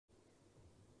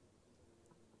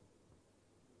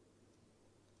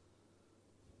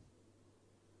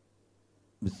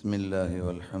بسم الله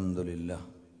والحمد لله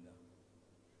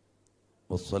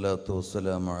والصلاة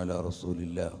والسلام على رسول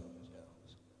الله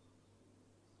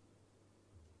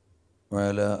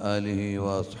وعلى آله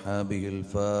وأصحابه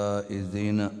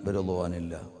الفائزين برضوان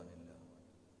الله.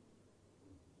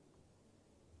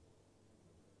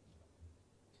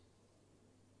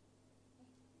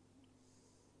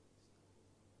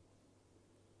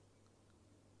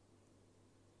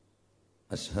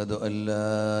 أشهد أن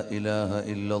لا إله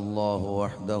إلا الله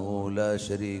وحده لا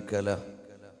شريك له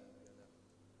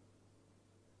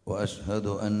وأشهد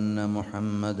أن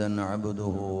محمدًا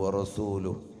عبده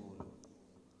ورسوله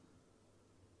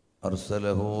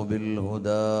أرسله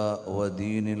بالهدى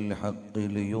ودين الحق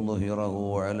ليظهره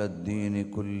على الدين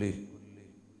كله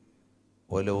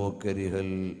ولو كره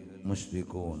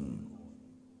المشركون.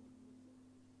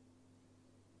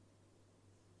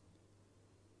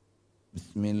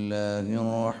 بسم الله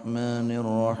الرحمن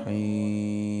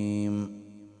الرحيم.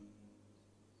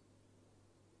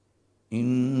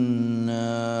 إنا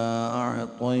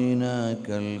أعطيناك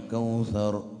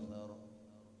الكوثر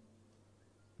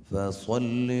فصل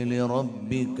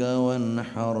لربك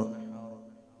وانحر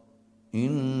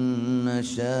إن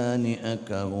شانئك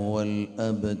هو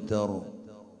الأبتر.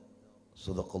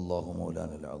 صدق الله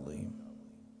مولانا العظيم.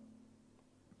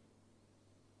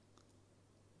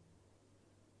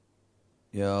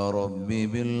 يا ربي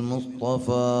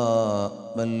بالمصطفى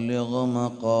بلغ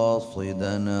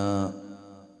مقاصدنا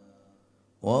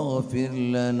واغفر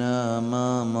لنا ما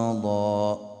مضى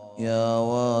يا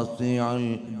واسع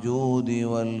الجود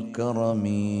والكرم.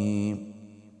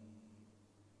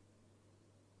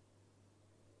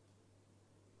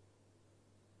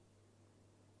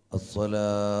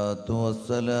 الصلاة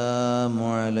والسلام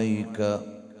عليك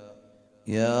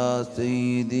يا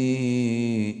سيدي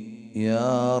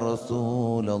يا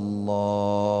رسول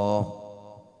الله.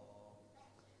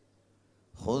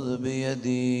 خذ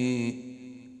بيدي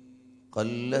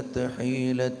قلت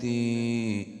حيلتي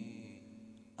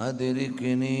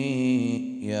أدركني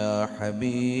يا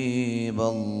حبيب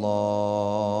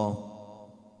الله.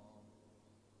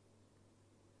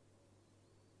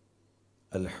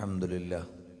 الحمد لله.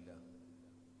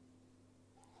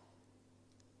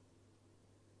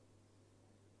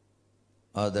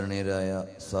 ആദരണീയരായ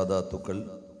സാദാത്തുക്കൾ,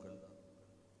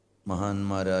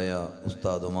 മഹാന്മാരായ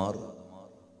ഉസ്താദുമാർ,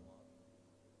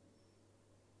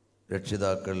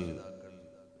 രക്ഷിതാക്കൾ,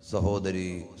 സഹോദരി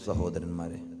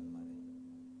സഹോദരന്മാരെ,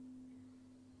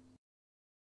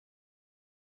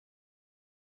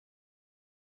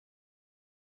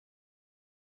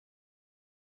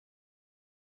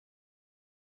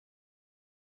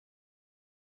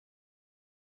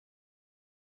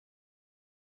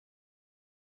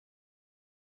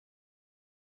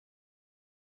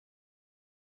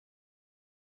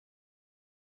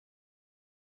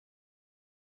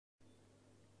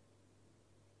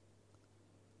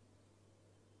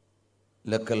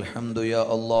 ലക്കൽ ഹംദു യാ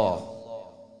അല്ലാഹ്.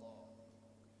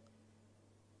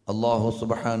 അല്ലാഹു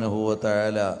സുബ്ഹാനഹു വ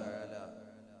തആല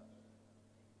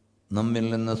നമ്മിൽ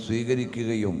നിന്ന്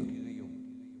സ്വീകരിക്കുകയും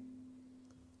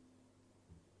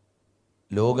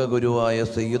ലോകഗുരുവായ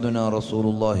സയ്യിദുനാ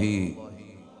റസൂലുള്ളാഹി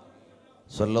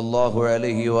സ്വല്ലല്ലാഹു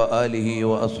അലൈഹി വ ആലിഹി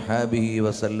വ അസ്ഹാബിഹി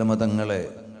വസല്ലമ തങ്ങളെ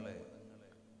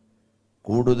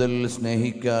കൂടുതൽ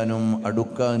സ്നേഹിക്കാനും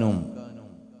അടുക്കാനും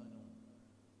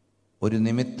ഒരു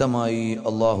നിമിത്തമായി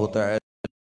അല്ലാഹു തആല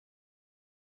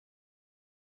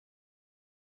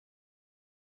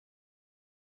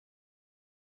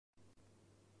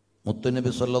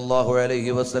മുത്തുനബി സല്ലല്ലാഹു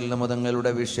അലൈഹി വസല്ലം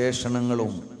തങ്ങളുടെ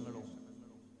വിശേഷണങ്ങളും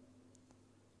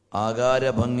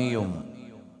ആകാരഭംഗിയും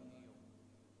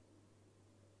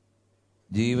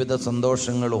ജീവിത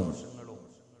സന്തോഷങ്ങളും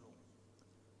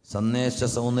സന്ദേശ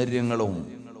സൗന്ദര്യങ്ങളും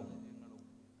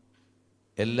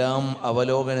എല്ലാം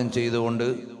അവലോകനം ചെയ്തുകൊണ്ട്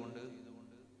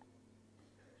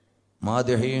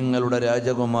മാദിഹീങ്ങളുടെ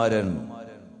രാജകുമാരൻ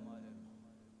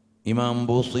ഇമാം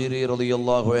ബൂസീരി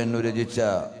റളിയല്ലാഹു അൻഹു രചിച്ച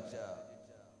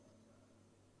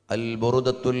അൽ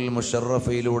ബുറുദത്തുൽ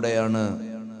മുശറഫയിലൂടെയാണ്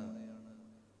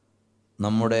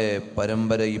നമ്മുടെ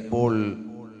പരമ്പര ഇപ്പോൾ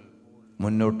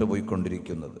മുന്നോട്ട്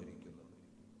പോയിക്കൊണ്ടിരിക്കുന്നത്.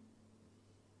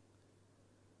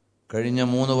 കഴിഞ്ഞ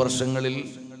 3 വർഷങ്ങളിൽ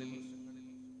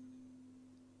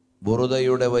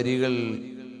ബുറുദയുടെ വരികൾ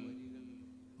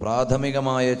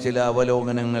പ്രാഥമികമായ ചില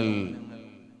അവലോകനങ്ങൾ,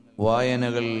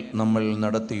 വായനകൾ നമ്മൾ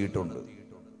നടത്തിയിട്ടുണ്ട്.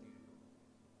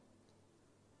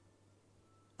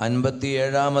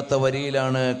 57ാമത്തെ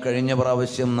വരിയിലാണ് കഴിഞ്ഞ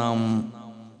പ്രാവശ്യം നാം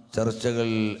ചർച്ചകൾ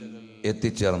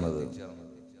എത്തിച്ചേർന്നത്.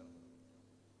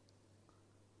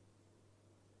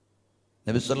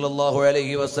 നബി സല്ലല്ലാഹു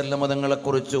അലൈഹി വസല്ലം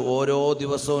തങ്ങളെക്കുറിച്ച് ഓരോ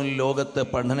ദിവസവും ലോകത്തെ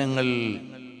പഠനങ്ങൾ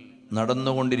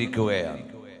നടന്നുകൊണ്ടിരിക്കുകയാണ്.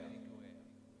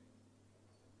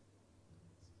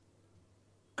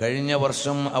 കഴിഞ്ഞ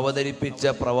വർഷം അവതരിപ്പിച്ച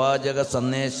പ്രവാചക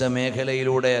സന്ദേശ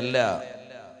മേഖലയിലൂടെയല്ല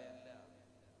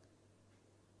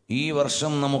ഈ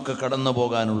വർഷം നമുക്ക് കടന്നു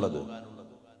പോകാനുള്ളത്.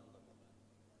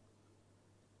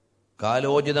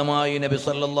 കാലോചിതമായി നബി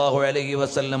സല്ലല്ലാഹു അലൈഹി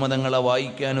വസല്ലമ തങ്ങളെ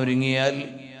വായിക്കാൻ ഒരുങ്ങിയാൽ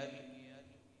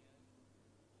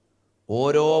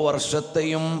ഓരോ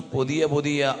വർഷത്തെയും പുതിയ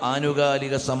പുതിയ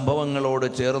ആനുകാലിക സംഭവങ്ങളോട്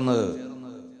ചേർന്ന്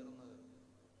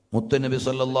മുത്തുനബി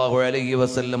സല്ലല്ലാഹു അലൈഹി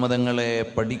വസല്ലമ തങ്ങളെ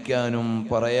പഠിക്കാനും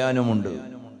പറയാനുമുണ്ട്.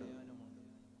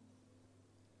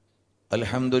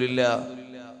 അൽഹംദുലില്ലാഹ്,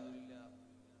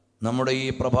 നമ്മുടെ ഈ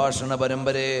പ്രഭാഷണ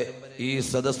പരമ്പരയെ ഈ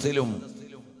സദസ്സിലും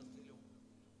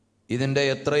ഇതിൻ്റെ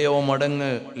എത്രയോ മടങ്ങ്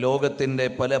ലോകത്തിൻ്റെ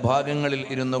പല ഭാഗങ്ങളിൽ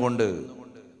ഇരുന്നു കൊണ്ട്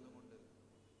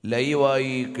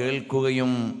ലൈവായി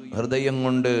കേൾക്കുകയും ഹൃദയം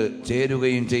കൊണ്ട്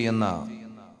ചേരുകയും ചെയ്യുന്ന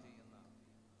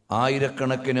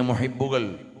ആയിരക്കണക്കിന് മുഹിബ്ബുകൾ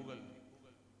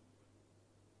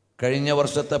കഴിഞ്ഞ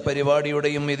വർഷത്തെ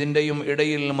പരിപാടിയുടെയും ഇതിൻ്റെയും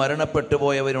ഇടയിൽ മരണപ്പെട്ടു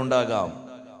പോയവരുണ്ടാകാം.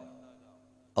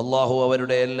 അള്ളാഹു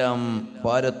അവരുടെ എല്ലാം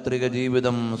പാരത്രിക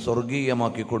ജീവിതം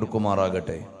സ്വർഗീയമാക്കി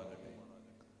കൊടുക്കുമാറാകട്ടെ,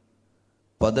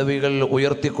 പദവികൾ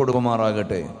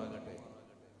ഉയർത്തിക്കൊടുക്കുമാറാകട്ടെ.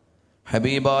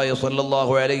 ഹബീബായ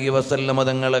സല്ലല്ലാഹു അലൈഹി വസല്ലമ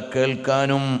തങ്ങളെ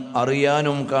കേൾക്കാനും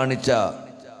അറിയാനും കാണിച്ച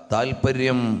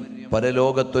താൽപര്യം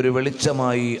പരലോകത്തൊരു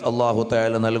വെളിച്ചമായി അല്ലാഹു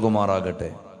തആല നൽകുമാറാകട്ടെ.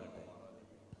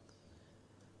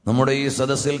 നമ്മുടെ ഈ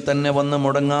സദസ്സിൽ തന്നെ വന്ന്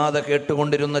മുടങ്ങാതെ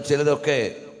കേട്ടുകൊണ്ടിരുന്ന ചിലതൊക്കെ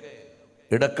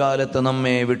ഇടക്കാലത്ത്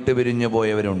നമ്മെ വിട്ടുപിരിഞ്ഞു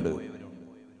പോയവരുണ്ട്.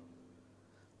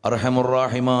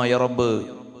 അർഹമുർ-റാഹിമായ റബ്ബ്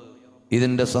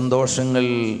ഇതിൻ്റെ സന്തോഷങ്ങൾ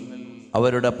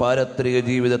അവരുടെ പാരത്രിക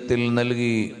ജീവിതത്തിൽ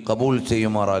നൽകി കബൂൽ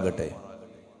ചെയ്യുമാറാകട്ടെ.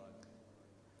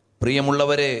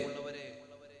 പ്രിയമുള്ളവരെ,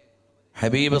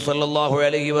 ഹബീബ് സല്ലല്ലാഹു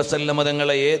അലൈഹി വസല്ലമ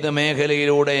തങ്ങളെ ഏത്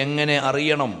മേഖലയിലൂടെ എങ്ങനെ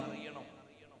അറിയണം,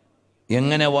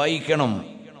 എങ്ങനെ വായിക്കണം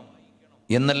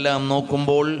എന്നെല്ലാം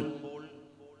നോക്കുമ്പോൾ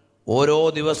ഓരോ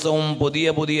ദിവസവും പുതിയ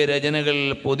പുതിയ രചനകൾ,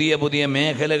 പുതിയ പുതിയ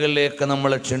മേഖലകളിലേക്ക്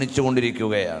നമ്മളെ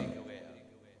ക്ഷണിച്ചുകൊണ്ടിരിക്കുകയാണ്.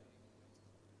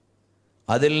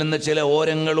 അതിൽ നിന്ന് ചില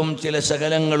ഓരങ്ങളും ചില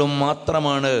ശകലങ്ങളും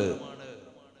മാത്രമാണ്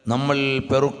നമ്മൾ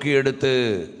പെറുക്കിയെടുത്ത്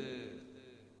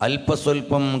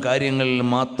അല്പസ്വല്പം കാര്യങ്ങൾ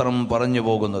മാത്രം പറഞ്ഞു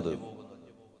പോകുന്നത്.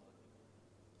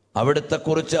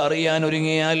 അവിടുത്തെക്കുറിച്ച്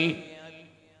അറിയാനൊരുങ്ങിയാൽ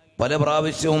പല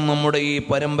പ്രാവശ്യവും നമ്മുടെ ഈ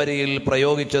പരമ്പരയിൽ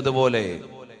പ്രയോഗിച്ചതുപോലെ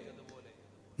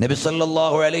നബി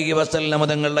സല്ലല്ലാഹു അലൈഹി വസല്ലമ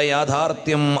തങ്ങളുടെ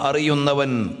യാഥാർത്ഥ്യം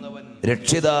അറിയുന്നവൻ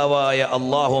രക്ഷിതാവായ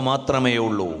അല്ലാഹു മാത്രമേ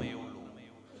ഉള്ളൂ.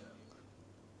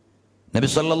 നബി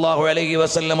സല്ലല്ലാഹു അലൈഹി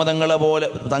വസല്ലമ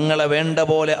തങ്ങളെ വേണ്ട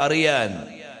പോലെ അറിയാൻ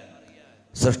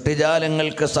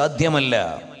സൃഷ്ടിജാലങ്ങൾക്ക് സാധ്യമല്ല.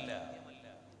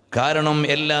 കാരണം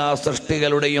എല്ലാ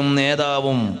സൃഷ്ടികളുടെയും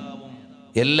നേതാവും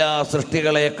എല്ലാ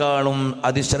സൃഷ്ടികളെക്കാളും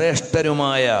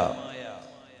അതിശ്രേഷ്ഠരുമായ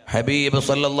ഹബീബ്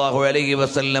സല്ലല്ലാഹു അലൈഹി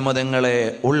വസല്ലമ തങ്ങളെ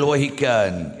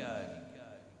ഉൾവഹിക്കാൻ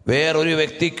വേറൊരു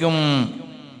വ്യക്തിക്കും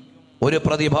ഒരു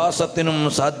പ്രതിഭാസത്തിനും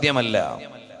സാധ്യമല്ല.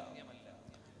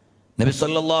 നബി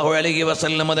സല്ലല്ലാഹു അലൈഹി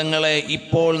വസല്ലമ തങ്ങളെ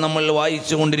ഇപ്പോൾ നമ്മൾ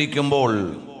വായിച്ചു കൊണ്ടിരിക്കുമ്പോൾ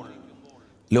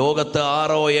ലോകത്ത്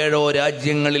 6-7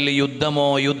 രാജ്യങ്ങളിൽ യുദ്ധമോ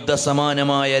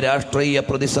യുദ്ധസമാനമായ രാഷ്ട്രീയ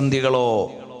പ്രതിസന്ധികളോ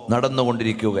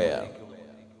നടന്നുകൊണ്ടിരിക്കുകയാണ്.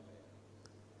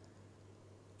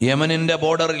 യമനിന്റെ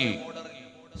ബോർഡറിൽ,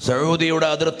 സൗദിയുടെ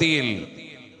അതിർത്തിയിൽ,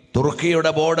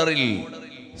 തുർക്കിയുടെ ബോർഡറിൽ,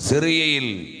 സിറിയയിൽ,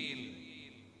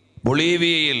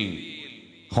 ബൊളീവിയയിൽ,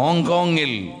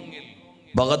 ഹോങ്കോങ്ങിൽ,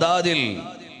 ബഗ്ദാദിൽ,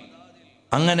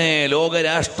 അങ്ങനെ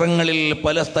ലോകരാഷ്ട്രങ്ങളിൽ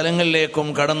പല സ്ഥലങ്ങളിലേക്കും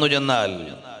കടന്നു ചെന്നാൽ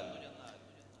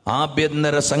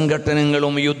ആഭ്യന്തര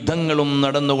സംഘടനകളും യുദ്ധങ്ങളും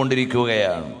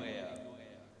നടന്നുകൊണ്ടിരിക്കുകയാണ്.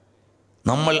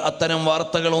 നമ്മൾ അത്തരം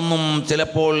വാർത്തകളൊന്നും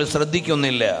ചിലപ്പോൾ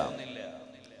ശ്രദ്ധിക്കുന്നില്ല.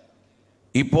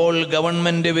 ഇപ്പോൾ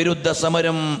ഗവൺമെന്റ് വിരുദ്ധ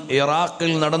സമരം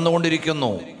ഇറാഖിൽ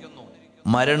നടന്നുകൊണ്ടിരിക്കുന്നു.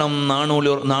 മരണം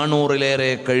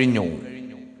 400-ലേറെ കഴിഞ്ഞു.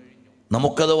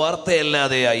 നമുക്കത്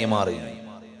വാർത്തയല്ലാതെയായി മാറി.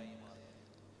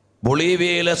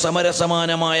 ബൊളീവിയയിലെ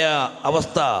സമരസമാനമായ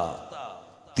അവസ്ഥ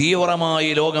തീവ്രമായി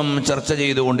ലോകം ചർച്ച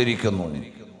ചെയ്തുകൊണ്ടിരിക്കുന്നു.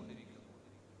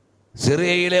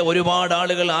 സിറിയയിലെ ഒരുപാട്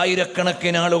ആളുകൾ,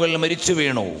 ആയിരക്കണക്കിന് ആളുകൾ മരിച്ചു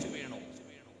വീണു.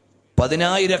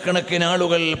 10,000-കണക്കിന്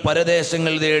ആളുകൾ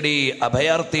പരദേശങ്ങൾ തേടി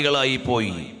അഭയാർത്ഥികളായി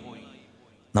പോയി.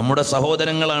 നമ്മുടെ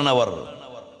സഹോദരങ്ങളാണവർ.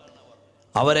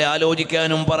 അവരെ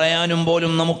ആലോചിക്കാനും പറയാനും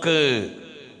പോലും നമുക്ക്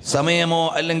സമയമോ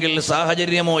അല്ലെങ്കിൽ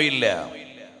സാഹചര്യമോ ഇല്ല.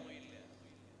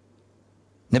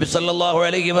 നബി സല്ലല്ലാഹു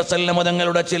അലൈഹി വസല്ലമ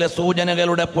തങ്ങളുടെ ചില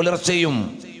സൂചനകളുടെ പുലർച്ചയും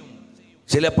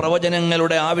ചില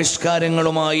പ്രവചനങ്ങളുടെ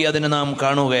ആവിഷ്കാരങ്ങളുമായി അതിന് നാം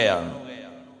കാണുകയാണ്.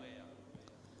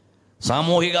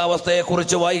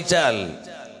 സാമൂഹികാവസ്ഥയെക്കുറിച്ച് വായിച്ചാൽ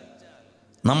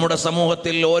നമ്മുടെ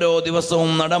സമൂഹത്തിൽ ഓരോ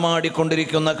ദിവസവും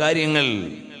നടമാടിക്കൊണ്ടിരിക്കുന്ന കാര്യങ്ങൾ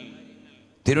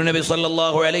തിരുനബി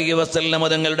സല്ലല്ലാഹു അലൈഹി വസല്ലം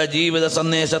തങ്ങളുടെ ജീവിത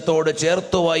സന്ദേശത്തോട്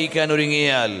ചേർത്തു വായിക്കാൻ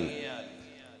ഒരുങ്ങിയാൽ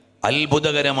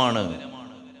അത്ഭുതകരമാണ്.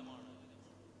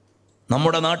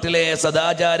 നമ്മുടെ നാട്ടിലെ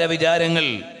സദാചാര വിചാരങ്ങൾ,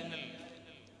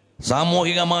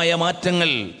 സാമൂഹികമായ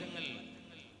മാറ്റങ്ങൾ,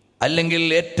 അല്ലെങ്കിൽ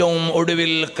ഏറ്റവും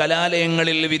ഒടുവിൽ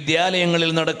കലാലയങ്ങളിൽ,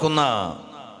 വിദ്യാലയങ്ങളിൽ നടക്കുന്ന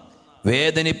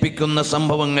വേദനിപ്പിക്കുന്ന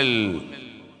സംഭവങ്ങൾ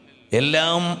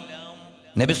എല്ലാം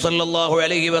നബി സല്ലല്ലാഹു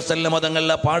അലൈഹി വസല്ലം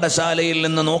തങ്ങളുടെ പാഠശാലയിൽ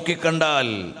നിന്ന് നോക്കിക്കണ്ടാൽ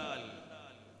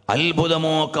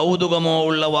അത്ഭുതമോ കൗതുകമോ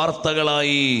ഉള്ള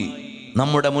വാർത്തകളായി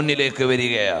നമ്മുടെ മുന്നിലേക്ക്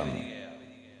വരികയാണ്.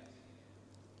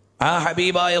 ആ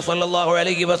ഹബീബായ സല്ലല്ലാഹു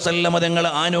അലൈഹി വസല്ലം തങ്ങൾ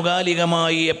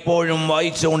ആനുകാലികമായി എപ്പോഴും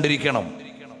വായിച്ചുകൊണ്ടിരിക്കണം.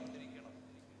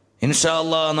 ഇൻഷാ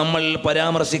അല്ലാഹ് നമ്മൾ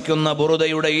പരാമർശിക്കുന്ന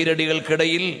ബുറുദയുടെ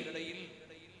ഈരടികൾക്കിടയിൽ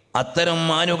അത്തരം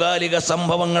ആനുകാലിക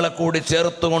സംഭവങ്ങളെ കൂടി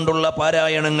ചേർത്തുകൊണ്ടുള്ള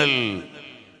പാരായണങ്ങൾ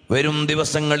വരും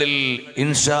ദിവസങ്ങളിൽ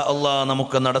ഇൻഷാ അല്ലാഹ്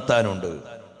നമുക്ക് നടത്താനുണ്ട്.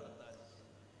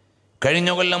 കഴിഞ്ഞ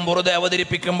കൊല്ലം ബുറുദ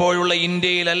അവതരിപ്പിക്കുമ്പോഴുള്ള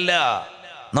ഇന്ത്യയിലല്ല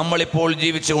നമ്മളിപ്പോൾ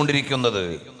ജീവിച്ചുകൊണ്ടിരിക്കുന്നത്,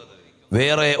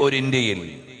 വേറെ ഒരു ഇന്ത്യയിൽ,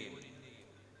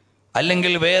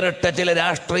 അല്ലെങ്കിൽ വേറിട്ട ചില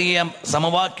രാഷ്ട്രീയ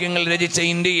സമവാക്യങ്ങൾ രചിച്ച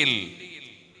ഇന്ത്യയിൽ.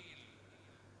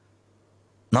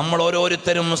 നമ്മൾ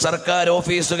ഓരോരുത്തരും സർക്കാർ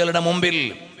ഓഫീസുകളുടെ മുമ്പിൽ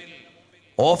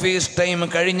ഓഫീസ് ടൈം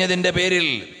കഴിഞ്ഞതിൻ്റെ പേരിൽ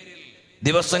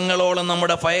ദിവസങ്ങളോളം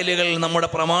നമ്മുടെ ഫയലുകൾ, നമ്മുടെ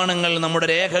പ്രമാണങ്ങൾ, നമ്മുടെ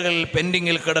രേഖകൾ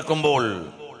പെൻഡിങ്ങിൽ കിടക്കുമ്പോൾ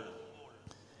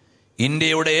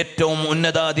ഇന്ത്യയുടെ ഏറ്റവും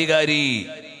ഉന്നതാധികാരി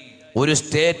ഒരു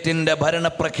സ്റ്റേറ്റിന്റെ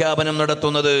ഭരണപ്രഖ്യാപനം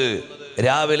നടത്തുന്നത്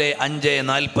രാവിലെ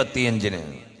 5:45.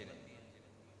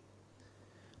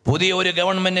 പുതിയ ഒരു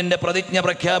ഗവൺമെന്റിന്റെ പ്രതിജ്ഞ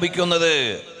പ്രഖ്യാപിക്കുന്നത്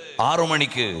 6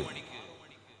 മണിക്ക്.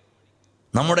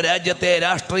 നമ്മുടെ രാജ്യത്തെ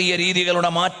രാഷ്ട്രീയ രീതികളുടെ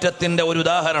മാറ്റത്തിന്റെ ഒരു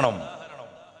ഉദാഹരണം.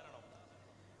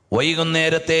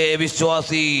 വൈകുന്നേരത്തെ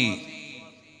വിശ്വാസി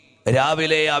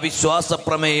രാവിലെ അവിശ്വാസ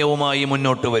പ്രമേയവുമായി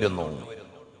മുന്നോട്ട് വരുന്നു.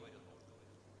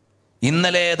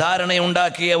 ഇന്നലെ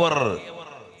ധാരണയുണ്ടാക്കിയവർ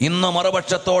ഇന്ന്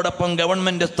മറുപക്ഷത്തോടൊപ്പം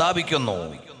ഗവൺമെന്റ് സ്ഥാപിക്കുന്നു.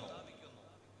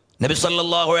 നബി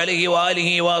സല്ലല്ലാഹു അലൈഹി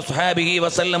വആലിഹി വസ്ഹാബിഹി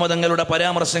വസല്ലം തങ്ങളുടെ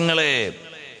പരാമർശങ്ങളെ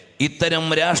ഇത്തരം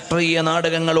രാഷ്ട്രീയ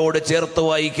നാടകങ്ങളോട് ചേർത്ത്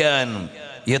വായിക്കാൻ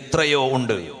എത്രയോ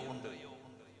ഉണ്ട്.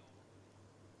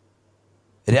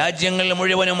 രാജ്യങ്ങൾ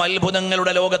മുഴുവനും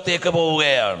അത്ഭുതങ്ങളുടെ ലോകത്തേക്ക്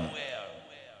പോവുകയാണ്.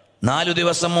 4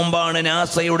 ദിവസം മുമ്പാണ്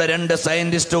നാസയുടെ 2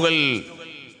 സയന്റിസ്റ്റുകൾ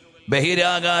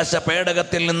ബഹിരാകാശ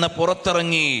പേടകത്തിൽ നിന്ന്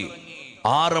പുറത്തിറങ്ങി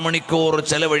 6 മണിക്കൂർ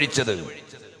ചെലവഴിച്ചത്.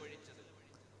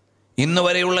 ഇന്ന്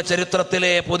വരെയുള്ള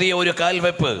ചരിത്രത്തിലെ പുതിയ ഒരു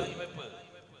കാൽവെപ്പ്.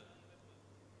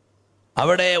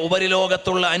 അവിടെ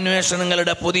ഉപരിലോകത്തുള്ള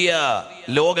അന്വേഷണങ്ങളുടെ പുതിയ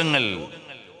ലോകങ്ങൾ.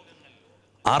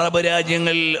 അറബ്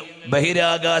രാജ്യങ്ങൾ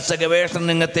ബഹിരാകാശ ഗവേഷണ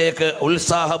രംഗത്തേക്ക്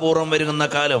ഉത്സാഹപൂർവ്വം വരുന്ന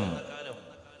കാലം.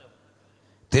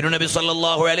 തിരുനബി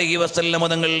സല്ലല്ലാഹു അലൈഹി വസല്ലം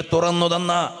തങ്ങൾ തുറന്നു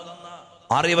തന്ന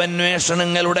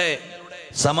അറിവന്വേഷണങ്ങളുടെ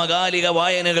സമകാലിക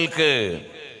വായനകൾക്ക്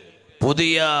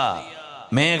പുതിയ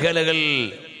മേഖലകൾ,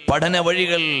 പഠന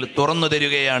വഴികൾ തുറന്നു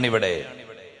തരികയാണിവിടെ.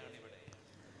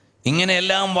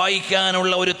 ഇങ്ങനെയെല്ലാം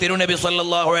വായിക്കാനുള്ള ഒരു തിരുനബി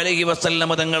സല്ലല്ലാഹു അലൈഹി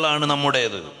വസല്ലം തങ്ങളാണ്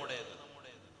നമ്മുടേത്.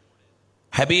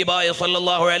 ഹബീബായ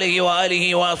സല്ലല്ലാഹു അലൈഹി വആലിഹി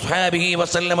വസ്ഹാബിഹി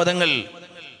വസല്ലം തങ്ങൾ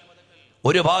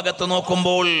ഒരു ഭാഗത്ത്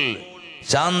നോക്കുമ്പോൾ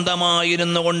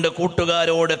ശാന്തമായിരുന്നു കൊണ്ട്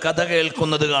കൂട്ടുകാരോട് കഥ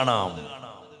കേൾക്കുന്നത് കാണാം.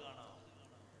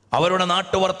 അവരുടെ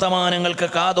നാട്ടുവർത്തമാനങ്ങൾക്ക്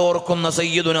കാതോർക്കുന്ന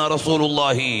സയ്യിദുനാ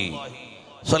റസൂലുള്ളാഹി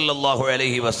സല്ലല്ലാഹു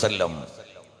അലൈഹി വസല്ലം.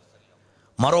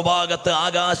 മറുഭാഗത്ത്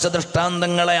ആകാശ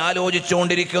ദൃഷ്ടാന്തങ്ങളെ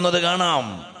ആലോചിച്ചുകൊണ്ടിരിക്കുന്നത് കാണാം.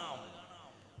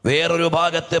 വേറൊരു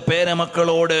ഭാഗത്ത്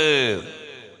പേരമക്കളോട്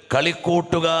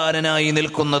കളിക്കൂട്ടുകാരനായി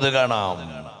നിൽക്കുന്നത് കാണാം.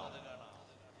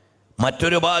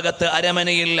 മറ്റൊരു ഭാഗത്ത്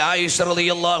അരമനയിൽ ആയിഷ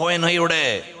റളിയല്ലാഹു അൻഹയുടെ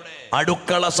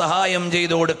അടുക്കള സഹായം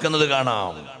ചെയ്തു കൊടുക്കുന്നത്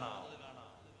കാണാം.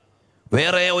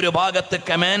 വേറെ ഒരു ഭാഗത്ത്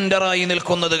കമാൻഡറായി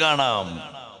നിൽക്കുന്നത് കാണാം.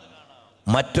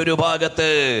 മറ്റൊരു ഭാഗത്ത്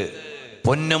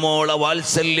പൊന്നുമോള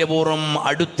വാത്സല്യപൂർവ്വം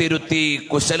അടുത്തിരുത്തി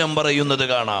കുശലം പറയുന്നത്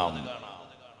കാണാം.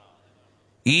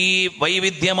 ഈ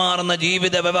വൈവിധ്യമാർന്ന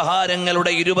ജീവിത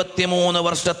വ്യവഹാരങ്ങളുടെ 23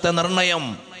 വർഷത്തെ നിർണയം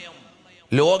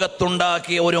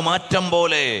ലോകത്തുണ്ടാക്കിയ ഒരു മാറ്റം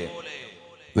പോലെ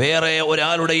വേറെ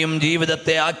ഒരാളുടെയും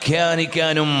ജീവിതത്തെ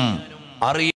ആഖ്യാനിക്കാനും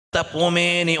അറിയാത്ത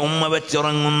പൂമേനി ഉമ്മ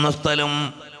വെച്ചിറങ്ങുന്ന സ്ഥലം,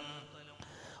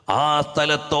 ആ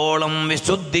സ്ഥലത്തോളം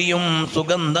വിശുദ്ധിയും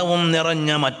സുഗന്ധവും നിറഞ്ഞ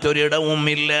മറ്റൊരിടവും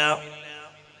ഇല്ല.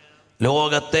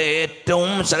 ലോകത്തെ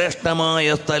ഏറ്റവും ശ്രേഷ്ഠമായ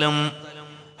സ്ഥലം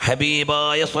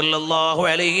ഹബീബായ സല്ലല്ലാഹു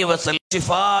അലൈഹി വസല്ലം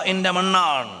ശിഫാഇന്റെ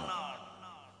മണ്ണാണ്.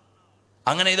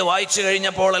 അങ്ങനെ ഇത് വായിച്ചു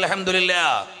കഴിഞ്ഞപ്പോൾ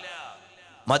അൽഹംദുലില്ലാഹ്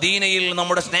മദീനയിൽ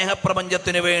നമ്മുടെ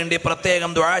സ്നേഹപ്രപഞ്ചത്തിന് വേണ്ടി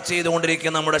പ്രത്യേകം ദുആ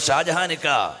ചെയ്തുകൊണ്ടിരിക്കുന്ന നമ്മുടെ ഷാജഹാനിക്ക,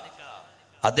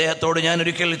 അദ്ദേഹത്തോട് ഞാൻ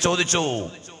ഒരിക്കൽ ചോദിച്ചു,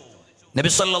 നബി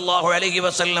സല്ലല്ലാഹു അലൈഹി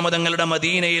വസല്ലം തങ്ങളുടെ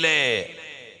മദീനയിലെ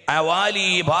അവാലി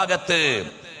ഭാഗത്ത്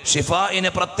ഷിഫായിന്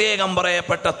പ്രത്യേകം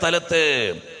പറയപ്പെട്ട സ്ഥലത്ത്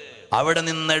അവിടെ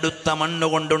നിന്നെടുത്ത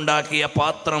മണ്ണുകൊണ്ടുണ്ടാക്കിയ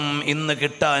പാത്രം ഇന്ന്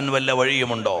കിട്ടാൻ വല്ല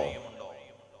വഴിയുമുണ്ടോ?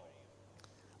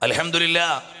 അൽഹംദുലില്ലാ,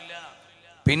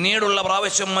 പിന്നീടുള്ള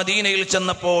പ്രാവശ്യം മദീനയിൽ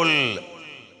ചെന്നപ്പോൾ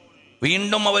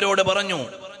വീണ്ടും അവരോട് പറഞ്ഞു.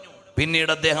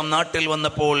 പിന്നീട് അദ്ദേഹം നാട്ടിൽ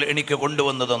വന്നപ്പോൾ എനിക്ക്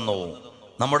കൊണ്ടുവന്നു തന്നു.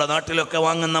 നമ്മുടെ നാട്ടിലൊക്കെ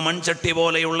വാങ്ങുന്ന മൺചട്ടി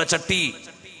പോലെയുള്ള ചട്ടി,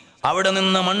 അവിടെ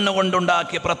നിന്ന് മണ്ണ്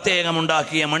കൊണ്ടുണ്ടാക്കിയ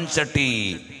പ്രത്യേകമുണ്ടാക്കിയ മൺചട്ടി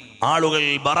ആളുകൾ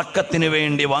ബറക്കത്തിന്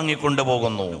വേണ്ടി വാങ്ങിക്കൊണ്ടു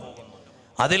പോകുന്നു.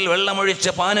 അതിൽ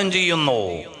വെള്ളമൊഴിച്ച് പാനം ചെയ്യുന്നു.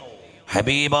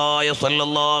 ഹബീബായ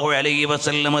സല്ലല്ലാഹു അലൈഹി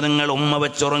വസല്ലം തങ്ങൾ ഉമ്മ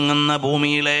വെച്ചുറങ്ങുന്ന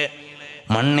ഭൂമിയിലെ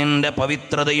മണ്ണിന്റെ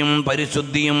പവിത്രതയും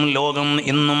പരിശുദ്ധിയും ലോകം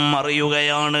ഇന്നും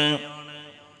അറിയുകയാണ്.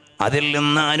 അതിൽ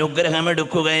നിന്ന്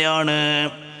അനുഗ്രഹമെടുക്കുകയാണ്.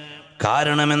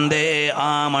 കാരണമെന്തേ?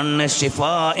 ആ മണ്ണ്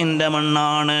ശിഫാഇന്റെ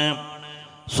മണ്ണാണ്.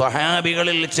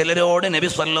 സ്വഹാബികളിൽ ചിലരോട് നബി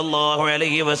സല്ലല്ലാഹു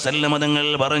അലൈഹി വസല്ലം തങ്ങൾ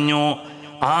പറഞ്ഞു,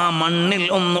 ആ മണ്ണിൽ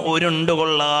ഒന്ന്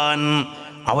ഉരുണ്ടുകൊള്ളാൻ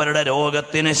അവരുടെ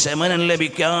രോഗത്തിന് ശമനം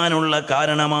ലഭിക്കാനുള്ള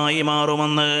കാരണമായി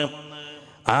മാറുമെന്ന്.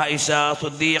 ആയിഷ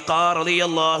സിദ്ദീഖ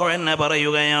റളിയല്ലാഹു അൻഹ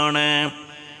പറയുകയാണ്,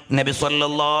 നബി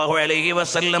സല്ലല്ലാഹു അലൈഹി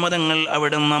വസല്ലം തങ്ങൾ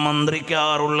അവിടുന്ന്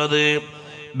മന്ത്രിക്കാറുള്ളത്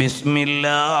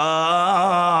ബിസ്മില്ലാഹ്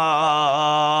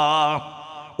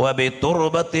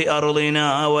വബിതുർബത്തി അർളിനാ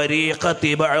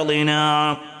വരീഖത്തി ബഅളിനാ.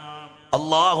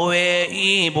 അല്ലാഹുവേ,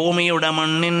 ഈ ഭൂമിയുടെ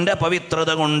മണ്ണിന്റെ പവിത്രത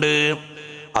കൊണ്ട്,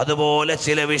 അതുപോലെ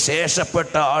ചില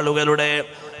വിശേഷപ്പെട്ട ആളുകളുടെ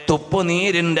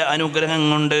തുപ്പുനീരിന്റെ അനുഗ്രഹം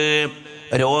കൊണ്ട്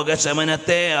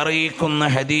രോഗശമനത്തെ അറിയിക്കുന്ന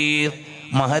ഹദീസ്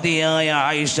മഹദിയായ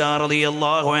ആയിഷ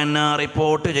റളിയല്ലാഹു അൻഹ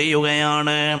റിപ്പോർട്ട്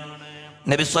ചെയ്യുകയാണ്.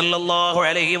 നബി സല്ലല്ലാഹു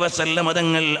അലൈഹി വസല്ലം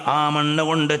തങ്ങൾ ആ മണ്ണ്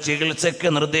കൊണ്ട് ചികിത്സയ്ക്ക്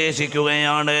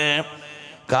നിർദ്ദേശിക്കുകയാണ്.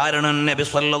 കാരണം നബി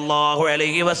സല്ലല്ലാഹു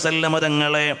അലൈഹി വസല്ലം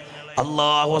തങ്ങളെ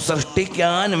അല്ലാഹു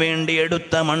സൃഷ്ടിക്കാൻ വേണ്ടി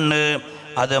എടുത്ത മണ്ണ്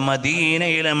അത്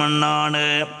മദീനയിലെ മണ്ണാണ്.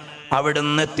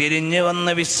 അവിടുന്ന് തിരിഞ്ഞു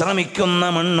വന്ന് വിശ്രമിക്കുന്ന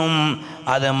മണ്ണും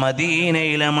അത്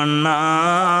മദീനയിലെ മണ്ണാണ്.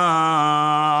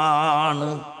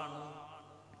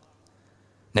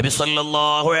 നബി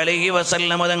സല്ലല്ലാഹു അലൈഹി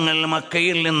വസല്ലം തങ്ങൾ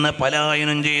മക്കയിൽ നിന്ന്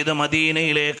പലായനം ചെയ്ത്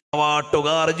മദീനയിലേക്ക്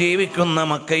വാട്ടുകാർ ജീവിക്കുന്ന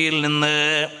മക്കയിൽ നിന്ന്,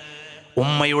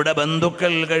 ഉമ്മയുടെ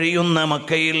ബന്ധുക്കൾ കഴിയുന്ന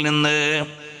മക്കയിൽ നിന്ന്,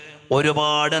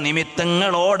 ഒരുപാട്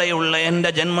നിമിത്തങ്ങളോടെയുള്ള എൻ്റെ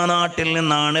ജന്മനാട്ടിൽ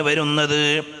നിന്നാണ് വരുന്നത്.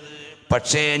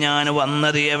 പക്ഷേ ഞാൻ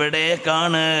വന്നത്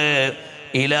എവിടേക്കാണ്?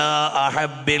 ഇലാ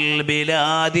അഹബ്ബിൽ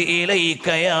ബിലാദി ഇലൈക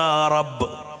യാ റബ്ബ്.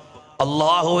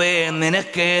 അല്ലാഹുവേ,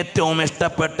 നിനക്ക് ഏറ്റവും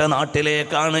ഇഷ്ടപ്പെട്ട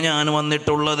നാട്ടിലേക്കാണ് ഞാൻ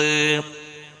വന്നിട്ടുള്ളത്.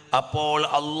 അപ്പോൾ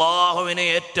അല്ലാഹുവിന്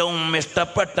ഏറ്റവും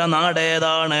ഇഷ്ടപ്പെട്ട നാട്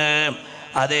ഏതാണ്?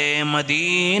 അതേ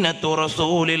മദീനത്തു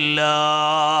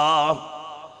റസൂലില്ലാഹ്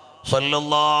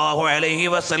സല്ലല്ലാഹു അലൈഹി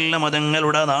വസല്ലം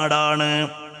തങ്ങളുടെ നാടാണ്.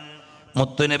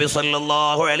 മുത്തുനബി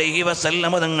സല്ലല്ലാഹു അലൈഹി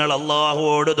വസല്ലം തങ്ങൾ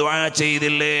അല്ലാഹുവോട് ദുആ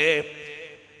ചെയ്തില്ലേ,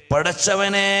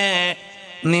 പടച്ചവനെ,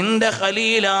 നിന്റെ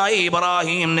ഖലീലായ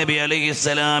ഇബ്രാഹിം നബി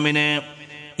അലൈഹിസ്സലാമിന്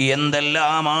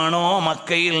എന്തെല്ലാമാണോ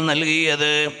മക്കയിൽ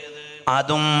നൽകിയത്,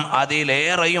 അതും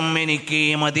അതിലേറെയും എനിക്ക്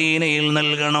മദീനയിൽ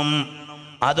നൽകണം.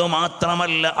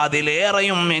 അതുമാത്രമല്ല,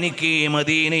 അതിലേറെയും എനിക്ക്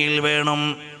മദീനയിൽ വേണം.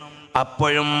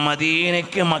 അപ്പോഴും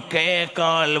മദീനയ്ക്ക്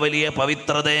മക്കയേക്കാൾ വലിയ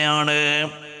പവിത്രതയാണ്.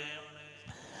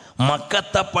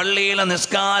 മക്കത്തെ പള്ളിയിലെ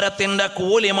നിസ്കാരത്തിന്റെ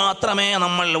കൂലി മാത്രമേ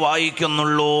നമ്മൾ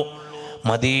വായിക്കുന്നുള്ളൂ.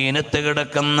 മദീനത്ത്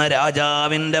കിടക്കുന്ന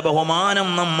രാജാവിന്റെ ബഹുമാനം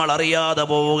നമ്മൾ അറിയാതെ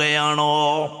പോവുകയാണോ?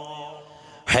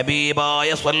 ഹബീബായ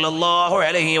സല്ലല്ലാഹു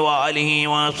അലൈഹി വആലിഹി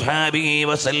വസ്ഹാബിഹി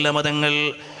വസല്ലം തങ്ങൾ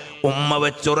ഉമ്മ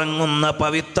വെച്ചുറങ്ങുന്ന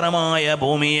പവിത്രമായ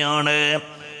ഭൂമിയാണ്.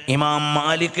 ഇമാം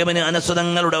മാലിക് ഇബ്നു അനസ്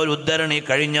തങ്ങളുടെ ഒരു ഉദ്ധരണി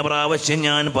കഴിഞ്ഞ പ്രാവശ്യം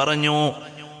ഞാൻ പറഞ്ഞു.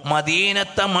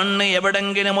 മദീനത്തെ മണ്ണ്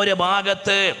എവിടെങ്കിലും ഒരു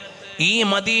ഭാഗത്ത് ഈ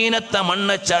മദീനത്തെ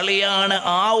മണ്ണ് ചളിയാണ്,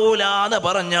 ആവൂലാന്ന്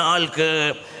പറഞ്ഞ ആൾക്ക്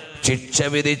ശിക്ഷ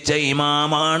വിധിച്ച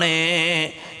ഇമാമാണ്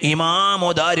ഇമാമു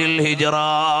ദാരിൽ ഹിജ്റ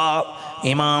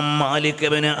ഇമാം മാലിക്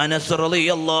ഇബ്നു അനസ്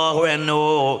റളിയല്ലാഹു അൻഹു.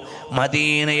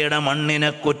 മദീനയുടെ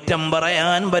മണ്ണിനെ കുറ്റം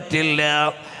പറയാൻ പറ്റില്ല,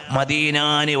 മദീന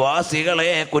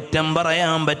നിവാസികളെ കുറ്റം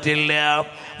പറയാൻ പറ്റില്ല,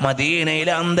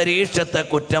 മദീനയിലെ അന്തരീക്ഷത്തെ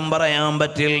കുറ്റം പറയാൻ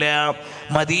പറ്റില്ല,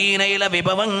 മദീനയിലെ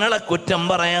വിഭവങ്ങളെ കുറ്റം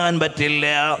പറയാൻ പറ്റില്ല,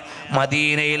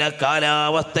 മദീനയിലെ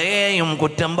കാലാവസ്ഥയെയും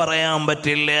കുറ്റം പറയാൻ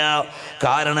പറ്റില്ല.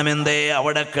 കാരണം എന്തേ?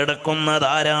 അവിടെ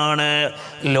കിടക്കുന്നതാരാണ്?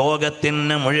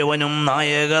 ലോകത്തിൻ്റെ മുഴുവനും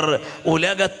നായകർ,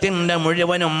 ഉലകത്തിൻ്റെ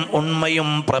മുഴുവനും ഉണ്മയും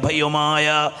പ്രഭയുമായ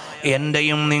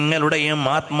എൻ്റെയും നിങ്ങളുടെയും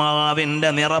ആത്മാവിൻ്റെ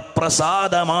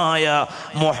നിറപ്രസാദമായ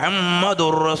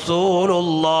മുഹമ്മദുർ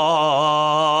റസൂലുള്ളാഹ്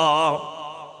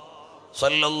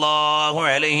സല്ലല്ലാഹു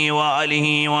അലൈഹി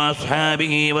വആലിഹി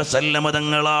വസ്ഹാബിഹി വസല്ലം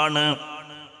തങ്ങളാണ്.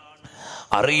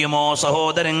 അറിയുമോ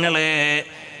സഹോദരങ്ങളെ,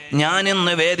 ഞാൻ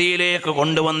ഇന്ന് വേദിയിലേക്ക്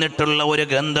കൊണ്ടുവന്നിട്ടുള്ള ഒരു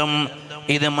ഗ്രന്ഥം,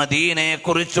 ഇത്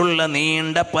മദീനയെക്കുറിച്ചുള്ള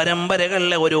നീണ്ട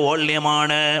പരമ്പരകളിലെ ഒരു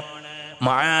വോള്യമാണ്.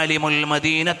 മആലിമുൽ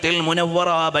മദീനത്തിൽ മുനവ്വറ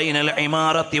ബൈനൽ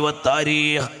ഇമാറത്തി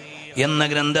വത്താരീഖ് എന്ന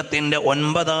ഗ്രന്ഥത്തിന്റെ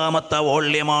 9ാമത്തെ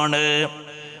വോള്യമാണ്.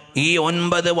 ഈ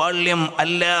 9 വാള്യം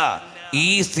അല്ല, ഈ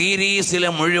സീരീസിലെ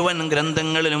മുഴുവൻ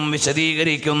ഗ്രന്ഥങ്ങളിലും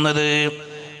വിശദീകരിക്കുന്നത്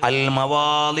അൽ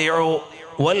മവാദിഉ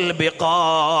വൽ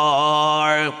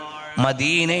ബിഖാഅ്,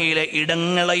 മദീനയിലെ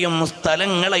ഇടങ്ങളെയും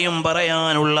സ്ഥലങ്ങളെയും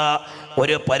പറയാനുള്ള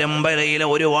ഒരു പരമ്പരയിലെ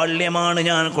ഒരു വാള്യമാണ്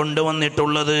ഞാൻ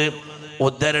കൊണ്ടുവന്നിട്ടുള്ളത്.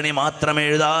 ഉദ്ധരണി മാത്രം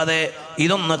എഴുതാതെ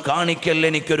ഇതൊന്ന് കാണിക്കൽ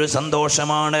എനിക്കൊരു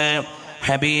സന്തോഷമാണ്.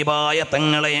 ഹബീബായ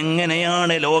തങ്ങളെ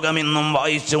എങ്ങനെയാണ് ലോകമെന്നും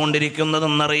വായിച്ചു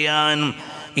കൊണ്ടിരിക്കുന്നതെന്നറിയാൻ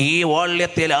ഈ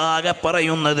വാള്യത്തിലാകെ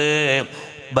പറയുന്നത്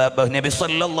നബി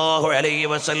സല്ലല്ലാഹു അലൈഹി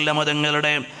വസല്ലം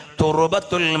തങ്ങളുടെ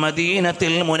തുർബത്തുൽ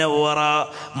മദീനത്തിൽ മുനവ്വറ,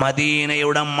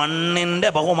 മദീനയുടെ മണ്ണിന്റെ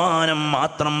ബഹുമാനം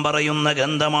മാത്രം പറയുന്ന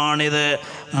ഗ്രന്ഥമാണിത്.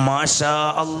 മാഷാ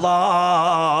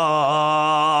അല്ലാഹ്,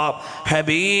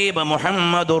 ഹബീബ്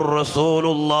മുഹമ്മദുർ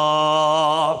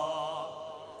റസൂലുള്ളാഹ്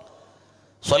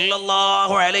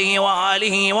സല്ലല്ലാഹു അലൈഹി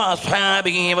വആലിഹി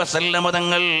വഅസ്ഹാബിഹി വസല്ലം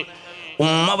തങ്ങൾ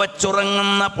ഉമ്മ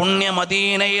വച്ചുറങ്ങുന്ന പുണ്യ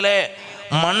മദീനയിലെ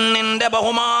മണ്ണിന്റെ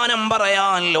ബഹുമാനം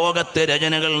പറയാൻ ലോകത്ത്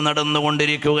രചനകൾ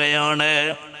നടന്നുകൊണ്ടിരിക്കുകയാണ്.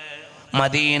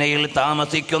 മദീനയിൽ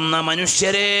താമസിക്കുന്ന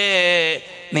മനുഷ്യരെ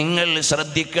നിങ്ങൾ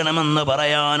ശ്രദ്ധിക്കണമെന്ന്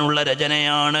പറയാനുള്ള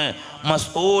രചനയാണ്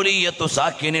മസ്ഊലിയത്തു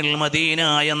സാക്കിനിൽ മദീന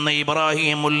എന്ന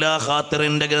ഇബ്രാഹിം മുല്ലാ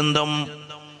ഖാത്തിറിന്റെ ഗ്രന്ഥം.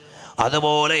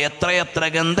 അതുപോലെ എത്രയെത്ര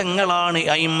ഗ്രന്ഥങ്ങളാണ്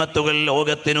അയിമ്മത്തുകൾ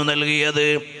ലോകത്തിനു നൽകിയത്.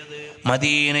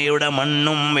 മദീനയുടെ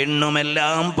മണ്ണും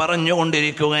വെണ്ണുമെല്ലാം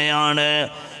പറഞ്ഞുകൊണ്ടിരിക്കുകയാണ്.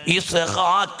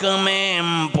 ഇസ്ഹാഖ് മേം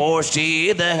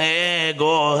പോഷീദ ഹേ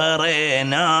ഗോഹറേ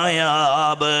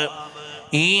നായാബ്,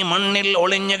 ഈ മണ്ണിൽ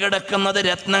ഒളിഞ്ഞു കിടക്കുന്നത്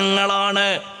രത്നങ്ങളാണ്.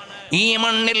 ഈ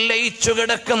മണ്ണിൽ ലയിച്ചു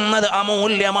കിടക്കുന്നത്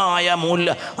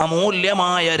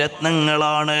അമൂല്യമായ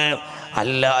രത്നങ്ങളാണ്.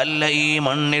 അല്ല, ഈ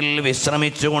മണ്ണിൽ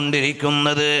വിശ്രമിച്ചു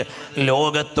കൊണ്ടിരിക്കുന്നത്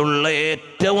ലോകത്തുള്ള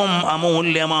ഏറ്റവും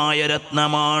അമൂല്യമായ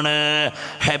രത്നമാണ്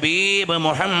ഹബീബ്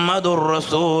മുഹമ്മദുർ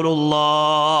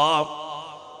റസൂലുള്ളാഹ്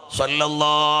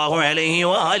സല്ലല്ലാഹു അലൈഹി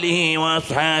വആലിഹി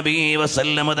വഅസ്ഹാബിഹി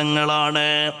വസല്ലം തങ്ങളാണ്.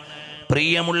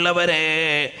 പ്രിയമുള്ളവരെ,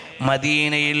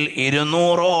 മദീനയിൽ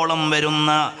 200ഓളം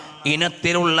വരുന്ന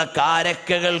ഇനത്തിലുള്ള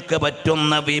കാരക്കകൾക്ക്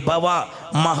പറ്റുന്ന വിഭവ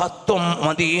മഹത്വം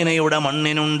മദീനയുടെ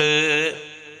മണ്ണിനുണ്ട്.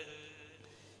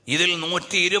 ഇതിൽ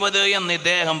 120 എന്ന്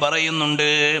ഇദ്ദേഹം പറയുന്നുണ്ട്.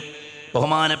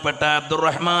 ബഹുമാനപ്പെട്ട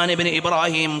അബ്ദുറഹ്മാൻ ഇബ്നു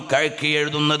ഇബ്രാഹിം കഴക്കി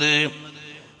എഴുതുന്നത്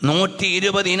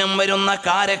 120 ഇനം വരുന്ന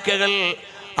കാരക്കകൾ,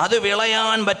 അത്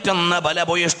വിളയാൻ പറ്റുന്ന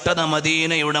ബലഭൂയിഷ്ഠത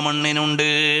മദീനയുടെ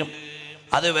മണ്ണിനുണ്ട്.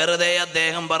 അത് വെറുതെ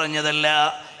അദ്ദേഹം പറഞ്ഞതല്ല.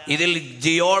 ഇതിൽ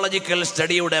ജിയോളജിക്കൽ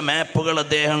സ്റ്റഡിയുടെ മാപ്പുകൾ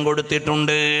അദ്ദേഹം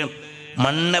കൊടുത്തിട്ടുണ്ട്.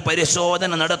 മണ്ണ്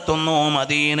പരിശോധന നടത്തുന്നു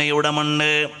മദീനയുടെ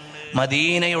മണ്ണ്.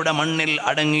 മദീനയുടെ മണ്ണിൽ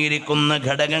അടങ്ങിയിരിക്കുന്ന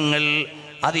ഘടകങ്ങൾ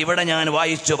അതിവിടെ ഞാൻ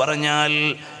വായിച്ചു പറഞ്ഞാൽ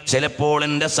ചിലപ്പോൾ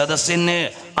എൻ്റെ സദസ്സിന്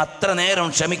അത്ര നേരം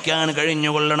ക്ഷമിക്കാൻ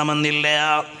കഴിഞ്ഞുകൊള്ളണമെന്നില്ല.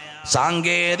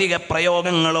 സാങ്കേതിക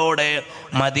പ്രയോഗങ്ങളോടെ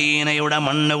മദീനയുടെ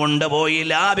മണ്ണ് കൊണ്ടുപോയി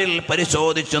ലാബിൽ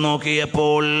പരിശോധിച്ചു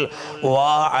നോക്കിയപ്പോൾ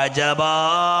വാ അജബാ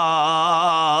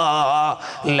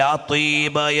ലാ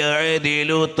ത്വീബ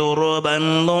യഅദിലു തുർബൻ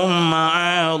ളുമ്മ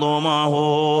അളുമഹു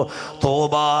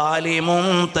തൂബാ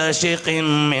ലിമുംതശിഖിൻ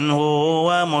മിൻഹു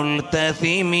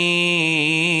വമുൽതസിമി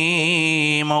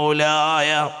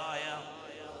മൗലായ.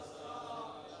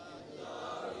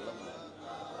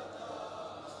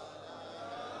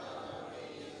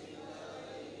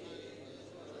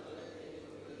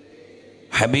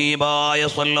 ഹബീബായ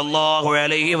സല്ലല്ലാഹു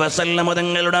അലൈഹി വസല്ലം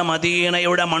തങ്ങളുടെ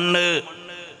മദീനയുടെ മണ്ണ്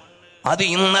അത്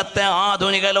ഇന്നത്തെ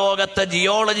ആധുനിക ലോകത്തെ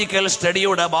ജിയോളജിക്കൽ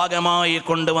സ്റ്റഡിയുടെ ഭാഗമായി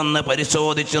കൊണ്ടുവന്ന്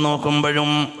പരിശോധിച്ച്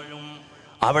നോക്കുമ്പോഴും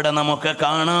അവിടെ നമുക്ക്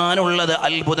കാണാനുള്ളത്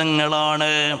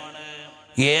അത്ഭുതങ്ങളാണ്.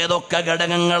 ഏതൊക്കെ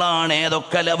ഘടകങ്ങളാണ്,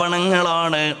 ഏതൊക്കെ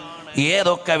ലവണങ്ങളാണ്,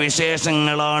 ഏതൊക്കെ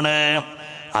വിശേഷങ്ങളാണ്.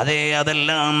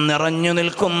 അതെല്ലാം നിറഞ്ഞു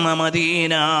നിൽക്കുന്ന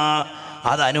മദീന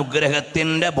അത്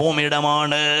അനുഗ്രഹത്തിൻ്റെ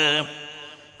ഭൂമിയിടമാണ്.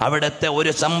 അവിടുത്തെ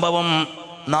ഒരു സംഭവം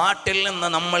നാട്ടിൽ നിന്ന്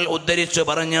നമ്മൾ ഉദ്ധരിച്ചു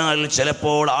പറഞ്ഞാൽ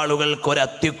ചിലപ്പോൾ ആളുകൾക്കൊരു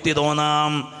അത്യുക്തി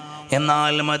തോന്നാം.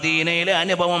 എന്നാൽ മദീനയിലെ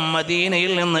അനുഭവം,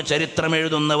 മദീനയിൽ നിന്ന് ചരിത്രം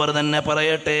എഴുതുന്നവർ തന്നെ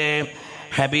പറയട്ടെ.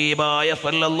 ഹബീബായ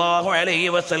സല്ലല്ലാഹു അലൈഹി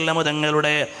വസല്ലം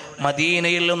തങ്ങളുടെ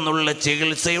മദീനയിൽ നിന്നുള്ള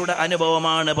ചികിത്സയുടെ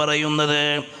അനുഭവമാണ് പറയുന്നത്.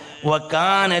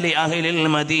 വകാന ലി അഹ്ലിൽ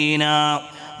മദീന,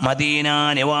 മദീന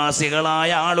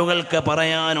നിവാസികളായ ആളുകൾക്ക്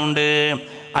പറയാനുണ്ട്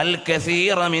അൽ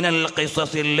കസീറ മിനൽ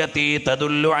ഖിസസിൽ ലതി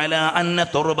തദുല്ലു അലാ അന്ന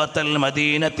തുർബത്തൽ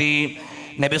മദീനതി.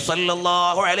 നബി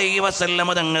സല്ലല്ലാഹു അലൈഹി വസല്ലം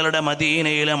തങ്ങളുടെ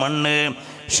മദീനയിലെ മണ്ണ്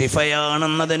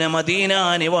ശിഫയാണെന്നതിന് മദീന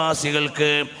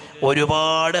നിവാസികൾക്ക്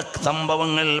ഒരുപാട്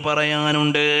സംഭവങ്ങൾ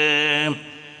പറയാനുണ്ട്.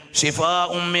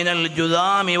 ശിഫാഉം മിനൽ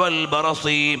ജുദാമി വൽ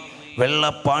ബറസി,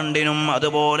 വെള്ളപ്പാണ്ടിനും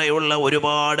അതുപോലെയുള്ള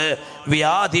ഒരുപാട്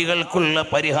വ്യാധികൾക്കുള്ള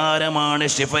പരിഹാരമാണ്,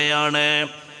 ശിഫയാണ്.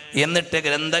 എന്നിട്ട്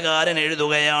ഗ്രന്ഥകാരൻ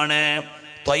എഴുതുകയാണ്,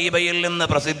 ത്വയ്ബയിൽ നിന്ന്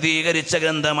പ്രസിദ്ധീകരിച്ച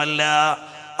ഗ്രന്ഥമല്ല,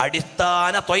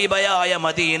 അടിസ്ഥാന ത്വയ്ബയായ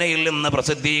മദീനയിൽ നിന്ന്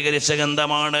പ്രസിദ്ധീകരിച്ച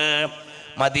ഗ്രന്ഥമാണ്.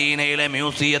 മദീനയിലെ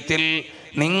മ്യൂസിയത്തിൽ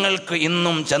നിങ്ങൾക്ക്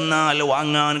ഇന്നും ചെന്നാൽ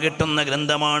വാങ്ങാൻ കിട്ടുന്ന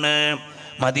ഗ്രന്ഥമാണ്.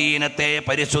 മദീനത്തെ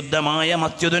പരിശുദ്ധമായ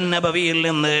മസ്ജിദുൻ നബവിയിൽ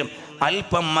നിന്ന്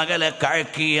അല്പം അകലെ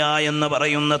കഅക്കിയ എന്ന്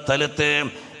പറയുന്ന സ്ഥലത്ത്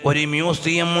ഒരു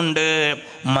മ്യൂസിയം ഉണ്ട്,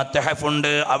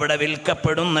 മത്ഹഫുണ്ട്. അവിടെ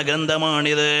വിൽക്കപ്പെടുന്ന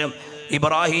ഗ്രന്ഥമാണിത്.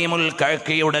 ഇബ്രാഹിമുൽ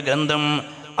കഅക്കിയുടെ ഗ്രന്ഥം,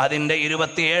 അതിൻ്റെ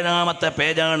 27-ാമത്തെ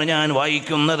പേജാണ് ഞാൻ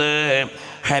വായിക്കുന്നത്.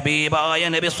 ഹബീബായ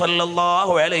നബി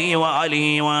സല്ലല്ലാഹു അലൈഹി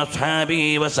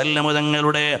വഅലിഹി വസല്ലം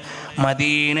തങ്ങളുടെ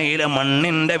മദീനയിലെ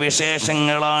മണ്ണിൻ്റെ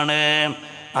വിശേഷങ്ങളാണ്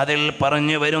അതിൽ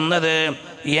പറഞ്ഞു വരുന്നത്.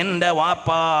 എൻ്റെ വാപ്പ,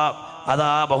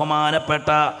 അതാ ബഹുമാനപ്പെട്ട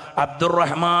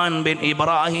അബ്ദുറഹ്മാൻ ബിൻ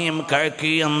ഇബ്രാഹിം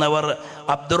കഅക്കി എന്നവർ,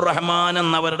 അബ്ദുറഹ്മാൻ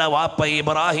എന്നവരുടെ വാപ്പ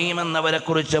ഇബ്രാഹിം എന്നവരെ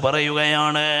കുറിച്ച്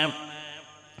പറയുകയാണ്.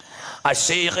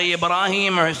 അശ്ശൈഖ്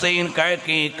ഇബ്രാഹിം ഹുസൈൻ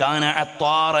കഅക്കി കാന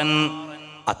അത്താറൻ,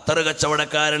 അത്തർ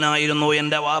കച്ചവടക്കാരനായിരുന്നു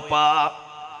എൻ്റെ വാപ്പ.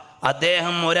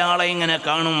 അദ്ദേഹം ഒരാളെ ഇങ്ങനെ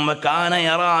കാണും, കാന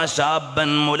യറാ ശാബ്ബൻ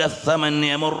മുലസ്സമൻ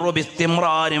യമുറു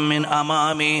ബിസ്തിംറാരിൻ മിൻ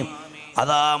അമാമി,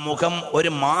 അതാ മുഖം ഒരു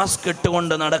മാസ്ക്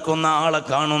ഇട്ടുകൊണ്ട് നടക്കുന്ന ആളെ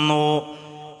കാണുന്നു.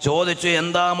 ചോദിച്ചു,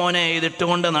 എന്താ മോനെ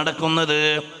ഇതിട്ടുകൊണ്ട് നടക്കുന്നത്?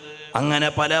 അങ്ങനെ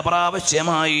പല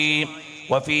പ്രാവശ്യമായി.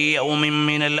 വഫീ യൗമിൻ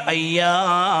മിനൽ അയ്യാം,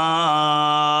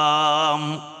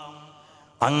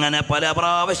 അങ്ങനെ പല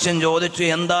പ്രാവശ്യം ചോദിച്ചു,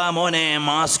 എന്താ മോനെ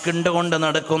മാസ്ക് ഇട്ടുകൊണ്ട്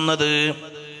നടക്കുന്നത്?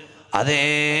 അതേ,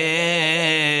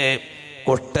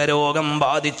 കുഷ്ഠരോഗം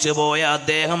ബാധിച്ചു പോയ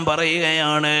അദ്ദേഹം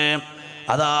പറയുകയാണ്,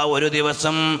 അതാ ഒരു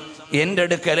ദിവസം എൻ്റെ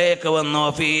അടുക്കലേക്ക് വന്നു.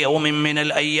 ഫീ യൗമിൻ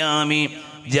മിനൽ അയ്യാമി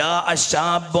ജാഅ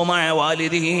ശാബ്ബു മഅ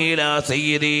വാലിദിഹി ഇലാ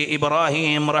സയ്യിദി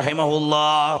ഇബ്രാഹിം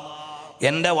റഹിമഹുല്ലാഹ്,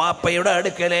 എൻ്റെ വാപ്പയുടെ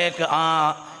അടുക്കലേക്ക് ആ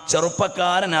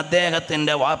ചെറുപ്പക്കാരൻ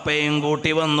അദ്ദേഹത്തിൻ്റെ വാപ്പയും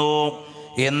കൂട്ടി വന്നു.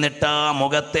 എന്നിട്ട് ആ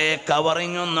മുഖത്തെ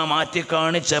കവറിങ്ങൊന്ന് മാറ്റി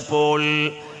കാണിച്ചപ്പോൾ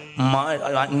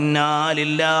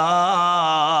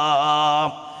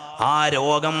ആ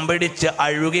രോഗം പിടിച്ച്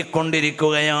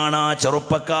അഴുകിക്കൊണ്ടിരിക്കുകയാണ്. ആ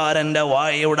ചെറുപ്പക്കാരൻ്റെ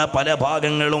വായയുടെ പല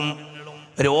ഭാഗങ്ങളും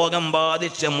രോഗം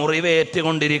ബാധിച്ച്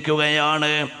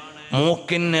മുറിവേറ്റുകൊണ്ടിരിക്കുകയാണ്.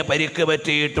 മൂക്കിന് പരിക്ക്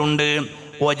പറ്റിയിട്ടുണ്ട്.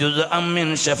 വജുസ്അം മിൻ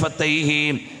ശഫതൈഹി,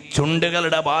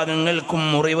 ചുണ്ടുകളുടെ ഭാഗങ്ങൾക്കും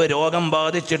മുറിവ് രോഗം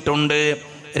ബാധിച്ചിട്ടുണ്ട്.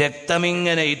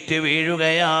 രക്തമിങ്ങനെ ഇറ്റ്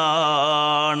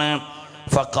വീഴുകയാണ്.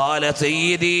 ഫഖാല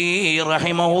സയ്യിദി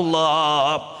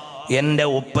റഹിമഹുല്ലാഹ്, എൻ്റെ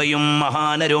ഉപ്പയും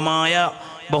മഹാനരുമായ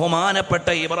ബഹുമാനപ്പെട്ട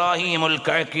ഇബ്രാഹിമുൽ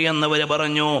കഅക്കി എന്നവർ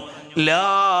പറഞ്ഞു, ലാ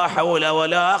ഹൗല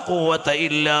വലാ ഖുവത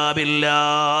ഇല്ലാ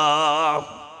ബില്ലാഹ്.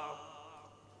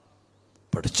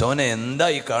 പഠിച്ചോനെ, എന്താ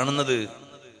ഈ കാണുന്നത്?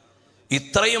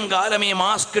 ഇത്രയും കാലം ഈ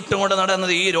മാസ്ക് ഇട്ടുകൊണ്ട്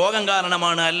നടന്നത് ഈ രോഗം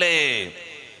കാരണമാണ് അല്ലേ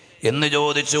എന്ന്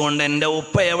ചോദിച്ചുകൊണ്ട് എൻ്റെ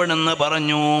ഉപ്പ എവിടെന്ന്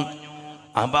പറഞ്ഞു.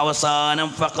 അപ്പൊ അവസാനം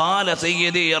ഫഖാല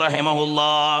സയ്യിദി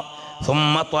റഹിമഹുല്ലാഹ്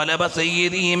ثم طلب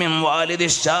سيدي من والد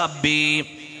الشاب,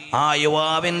 ആ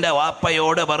യുവാവിൻ്റെ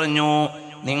വാപ്പയോട് പറഞ്ഞു,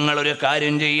 നിങ്ങളൊരു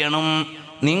കാര്യം ചെയ്യണം,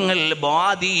 നിങ്ങൾ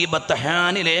വാദി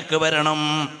ബത്തഹാനിലേക്ക് വരണം.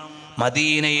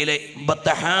 മദീനയിലെ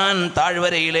ബത്തഹാൻ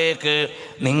താഴ്വരയിലേക്ക്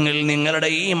നിങ്ങൾ നിങ്ങളുടെ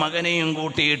ഈ മകനെയും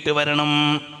കൂട്ടിയിട്ട് വരണം.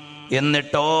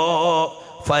 എന്നിട്ടോ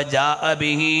فجاء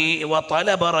به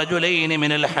وطلب رجلين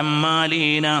من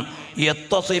الحمالين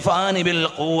يتصفان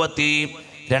بالقوة,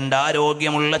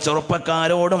 രണ്ടാരോഗ്യമുള്ള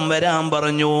ചെറുപ്പക്കാരോടും വരാൻ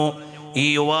പറഞ്ഞു. ഈ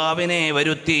യുവാവിനെ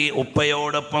വരുത്തി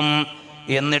ഉപ്പയോടൊപ്പം.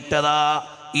 എന്നിട്ടതാ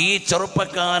ഈ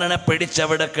ചെറുപ്പക്കാരനെ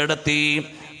പിടിച്ചവിടെ കിടത്തി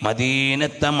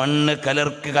മദീനത്തെ മണ്ണ്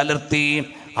കലർത്തി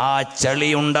ആ ചളി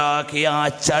ഉണ്ടാക്കി ആ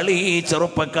ചളി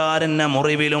ചെറുപ്പക്കാരൻ്റെ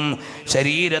മുറിവിലും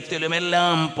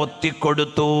ശരീരത്തിലുമെല്ലാം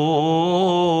പൊത്തിക്കൊടുത്തു.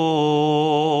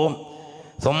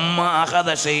 ثم أخذ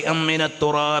شيئا من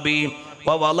التراب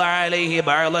ووضع عليه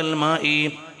بعض الماء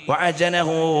وعجنه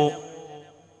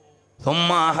ثم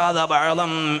أخذ بعضا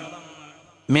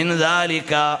من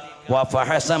ذلك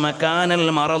وفحص مكان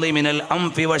المرض من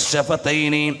الأنف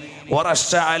والشفتين ورش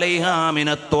عليها من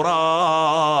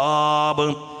التراب.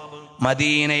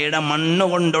 മദീനയുടെ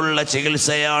മണ്ണുകൊണ്ടുള്ള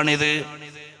ചികിത്സയാണിത്.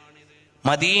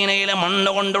 മദീനയിലെ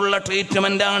മണ്ണുകൊണ്ടുള്ള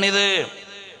ട്രീറ്റ്മെൻ്റാണിത്.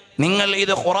 നിങ്ങൾ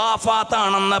ഇത്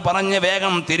ഖുറാഫാത്താണെന്ന് പറഞ്ഞ്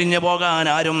വേഗം തിരിഞ്ഞു പോകാൻ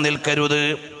ആരും നിൽക്കരുത്.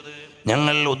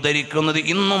 ഞങ്ങൾ ഉദ്ധരിക്കുന്നത്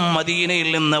ഇന്നും മദീനയിൽ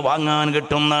നിന്ന് വാങ്ങാൻ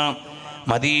കിട്ടുന്ന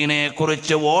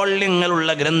മദീനയെക്കുറിച്ച് വോള്യങ്ങളുള്ള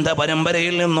ഗ്രന്ഥ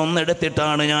പരമ്പരയിൽ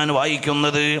നിന്നൊന്നെടുത്തിട്ടാണ് ഞാൻ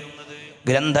വായിക്കുന്നത്.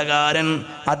 ഗ്രന്ഥകാരൻ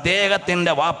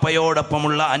അദ്ദേഹത്തിൻ്റെ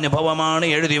വാപ്പയോടൊപ്പമുള്ള അനുഭവമാണ്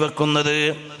എഴുതി വെക്കുന്നത്.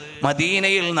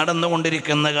 മദീനയിൽ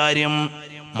നടന്നുകൊണ്ടിരിക്കുന്ന കാര്യം,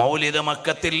 മൗലിദ്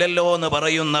മക്കത്തില്ലല്ലോ എന്ന്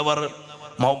പറയുന്നവർ,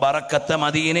 ബറക്കത്ത്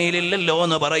മദീനയിലില്ലല്ലോ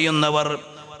എന്ന് പറയുന്നവർ,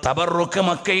 തബറുക്ക്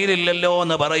മക്കയിലില്ലല്ലോ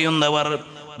എന്ന് പറയുന്നവർ,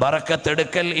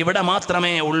 ബറക്കത്തെടുക്കൽ ഇവിടെ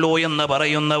മാത്രമേ ഉള്ളൂ എന്ന്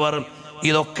പറയുന്നവർ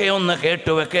ഇതൊക്കെ ഒന്ന്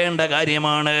കേട്ടുവെക്കേണ്ട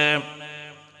കാര്യമാണ്.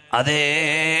 അതേ,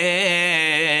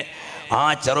 ആ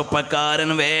ചെറുപ്പക്കാരൻ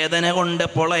വേദന കൊണ്ട്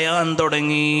പൊളയാൻ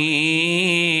തുടങ്ങി.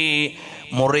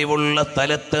 മുറിവുള്ള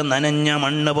സ്ഥലത്ത് നനഞ്ഞ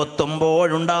മണ്ണ്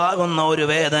പൊത്തുമ്പോഴുണ്ടാകുന്ന ഒരു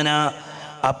വേദന.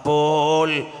 അപ്പോൾ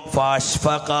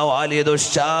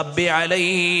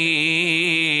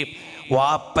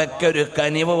വാപ്പയ്ക്കൊരു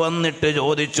കനിവ് വന്നിട്ട്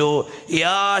ചോദിച്ചു,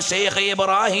 യാ ശൈഖ്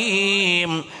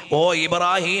ഇബ്രാഹിം, ഓ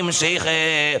ഇബ്രാഹിം ശൈഖേ,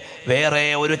 വേറെ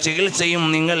ഒരു ചികിത്സയും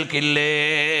നിങ്ങൾക്കില്ലേ?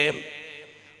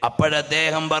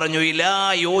 അപ്പോഴദ്ദേഹം പറഞ്ഞു, ഇലാ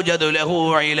യൂജദു ലഹു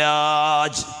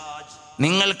ഇലാജ്,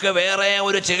 നിങ്ങൾക്ക് വേറെ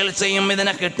ഒരു ചികിത്സയും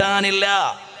ഇതിനെ കിട്ടാനില്ല.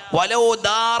 വലൗ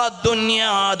ദാറദ്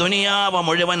ദുനിയാ, ദുനിയാവ്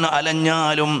മുഴുവൻ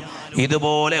അലഞ്ഞാലും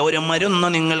ഇതുപോലെ ഒരു മരുന്ന്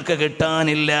നിങ്ങൾക്ക്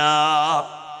കിട്ടാനില്ല.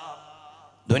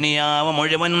 ദുനിയാവ്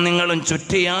മുഴുവൻ നിങ്ങളും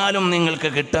ചുറ്റിയാലും നിങ്ങൾക്ക്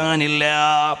കിട്ടാനില്ല.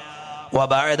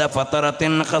 വബഅദ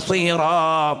ഫതറത്തിൻ ഖസീറ,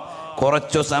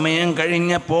 കുറച്ചു സമയം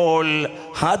കഴിഞ്ഞപ്പോൾ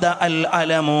ഹദ അൽ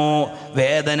അലമു,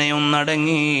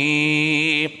 വേദനയൊന്നടങ്ങി.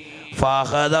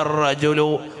 ഫഅഖദ അർറജുലു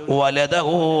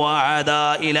വലദഹു വഅദാ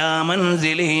ഇലാ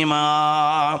മൻസിലിഹിമാ,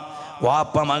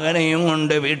 വാപ്പ മകനെയും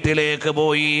കൊണ്ട് വീട്ടിലേക്ക്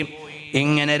പോയി.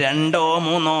 ഇങ്ങനെ 2 or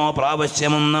 3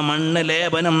 പ്രാവശ്യമൊന്ന് മണ്ണ്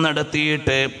ലേപനം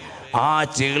നടത്തിയിട്ട് ആ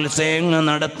ചികിത്സയങ്ങ്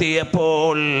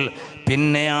നടത്തിയപ്പോൾ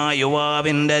പിന്നെ ആ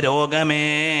യുവാവിൻ്റെ രോഗമേ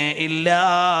ഇല്ല.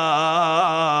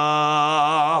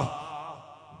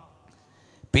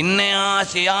 പിന്നെ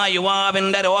ആ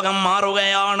യുവാവിൻ്റെ രോഗം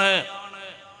മാറുകയാണ്.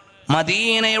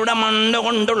 മദീനയുടെ മണ്ണ്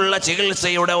കൊണ്ടുള്ള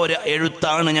ചികിത്സയുടെ ഒരു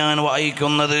എഴുത്താണ് ഞാൻ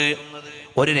വായിക്കുന്നത്,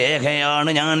 ഒരു രേഖയാണ്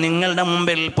ഞാൻ നിങ്ങളുടെ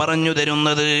മുമ്പിൽ പറഞ്ഞു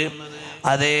തരുന്നത്.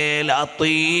 അതേ,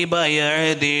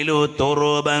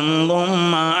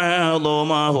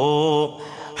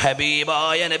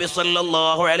 ഹബീബായ നബി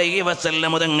സല്ലല്ലാഹു അലൈഹി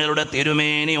വസല്ലം തങ്ങളുടെ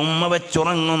തിരുമേനി ഉമ്മ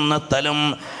വെച്ചുറങ്ങുന്ന സ്ഥലം,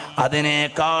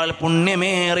 അതിനേക്കാൾ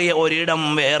പുണ്യമേറിയ ഒരിടം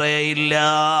വേറെയില്ല.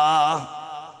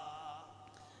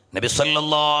 നബി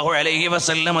സല്ലല്ലാഹു അലൈഹി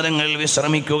വസല്ലം തങ്ങൾ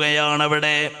വിശ്രമിക്കുകയാണ്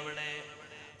അവിടെ.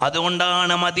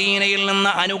 അതുകൊണ്ടാണ് മദീനയിൽ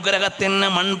നിന്ന് അനുഗ്രഹത്തിന്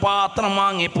മൺപാത്രം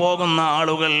വാങ്ങിപ്പോകുന്ന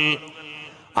ആളുകൾ,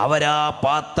 അവരാ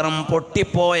പാത്രം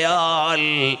പൊട്ടിപ്പോയാൽ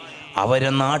അവർ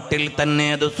നാട്ടിൽ തന്നെ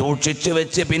അത് സൂക്ഷിച്ചു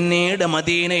വെച്ച് പിന്നീട്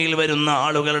മദീനയിൽ വരുന്ന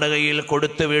ആളുകളുടെ കയ്യിൽ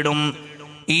കൊടുത്തുവിടും.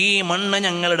 ഈ മണ്ണ്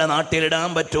ഞങ്ങളുടെ നാട്ടിലിടാൻ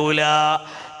പറ്റൂല,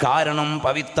 കാരണം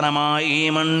പവിത്രമായി ഈ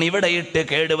മണ്ണ് ഇവിടെ ഇട്ട്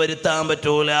കേടുവരുത്താൻ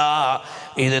പറ്റൂല,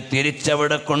 ഇത്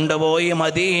തിരിച്ചവിടെ കൊണ്ടുപോയി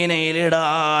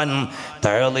മദീനയിലിടാൻ.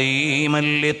 തഅളീമൻ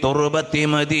ലിതുർബത്തി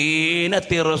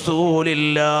മദീനത്തി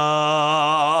റസൂലില്ലാഹ്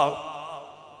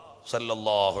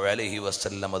സല്ലല്ലാഹു അലൈഹി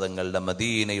വസല്ലം തങ്ങളുടെ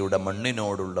മദീനയുടെ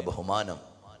മണ്ണിനോടുള്ള ബഹുമാനം.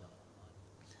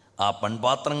 ആ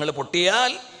മൺപാത്രങ്ങൾ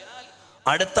പൊട്ടിയാൽ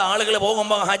അടുത്ത ആളുകൾ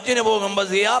പോകുമ്പോൾ, ഹജ്ജിന് പോകുമ്പോൾ,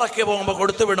 സിയാറയ്ക്ക് പോകുമ്പോൾ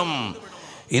കൊടുത്തുവിടും.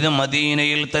 ഇത്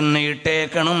മദീനയിൽ തന്നെ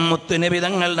ഇട്ടേക്കണം, മുത്തുനബി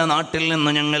തങ്ങളുടെ നാട്ടിൽ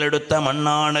നിന്ന് ഞങ്ങൾ എടുത്ത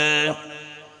മണ്ണാണ്.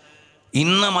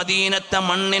 ഇന്ന് മദീനത്തെ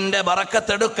മണ്ണിൻ്റെ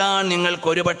ബറക്കത്തെടുക്കാൻ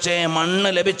നിങ്ങൾക്കൊരു പക്ഷേ മണ്ണ്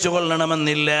ലഭിച്ചു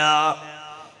കൊള്ളണമെന്നില്ല,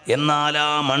 എന്നാൽ ആ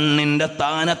മണ്ണിൻ്റെ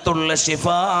സ്ഥാനത്തുള്ള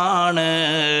ശിഫാണ്.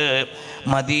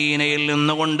 മദീനയിൽ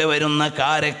നിന്ന് കൊണ്ടുവരുന്ന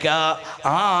കാരക്ക,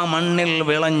 ആ മണ്ണിൽ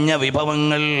വിളഞ്ഞ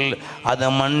വിഭവങ്ങൾ, അത്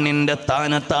മണ്ണിൻ്റെ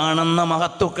സ്ഥാനത്താണെന്ന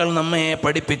മഹത്തുക്കൾ നമ്മെ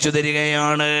പഠിപ്പിച്ചു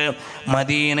തരികയാണ്.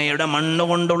 മദീനയുടെ മണ്ണ്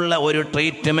കൊണ്ടുള്ള ഒരു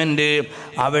ട്രീറ്റ്മെൻറ്റ്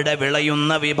അവിടെ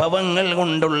വിളയുന്ന വിഭവങ്ങൾ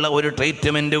കൊണ്ടുള്ള ഒരു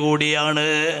ട്രീറ്റ്മെൻറ്റ് കൂടിയാണ്.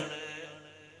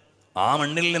 ആ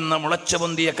മണ്ണിൽ നിന്ന് മുളച്ചു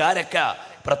പൊന്തിയ കാരക്ക,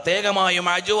 പ്രത്യേകമായും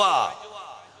അജുവ,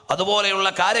 അതുപോലെയുള്ള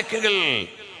കാരക്കകൾ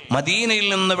മദീനയിൽ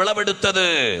നിന്ന് വിളവെടുത്തത്,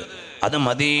 അത്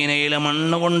മദീനയിലെ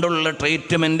മണ്ണ് കൊണ്ടുള്ള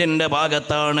ട്രീറ്റ്മെന്റിന്റെ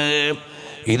ഭാഗത്താണ്.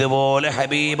 ഇതുപോലെ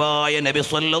ഹബീബായ നബി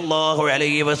സല്ലല്ലാഹു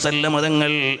അലൈഹി വസല്ലം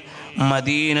തങ്ങൾ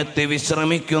മദീനത്ത്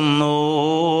വിശ്രമിക്കുന്നു.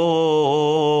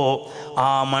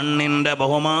 ആ മണ്ണിൻ്റെ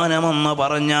ബഹുമാനമെന്ന്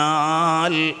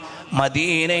പറഞ്ഞാൽ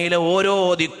മദീനയിലെ ഓരോ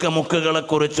ദിക്കുമുക്കുകളെ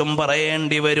കുറിച്ചും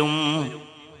പറയേണ്ടി വരും.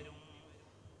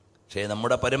 പക്ഷേ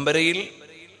നമ്മുടെ പരമ്പരയിൽ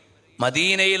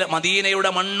മദീനയുടെ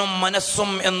മണ്ണും മനസ്സും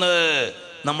എന്ന്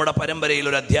നമ്മുടെ പരമ്പരയിൽ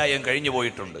ഒരു അധ്യായം കഴിഞ്ഞു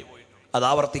പോയിട്ടുണ്ട്. അത്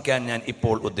ആവർത്തിക്കാൻ ഞാൻ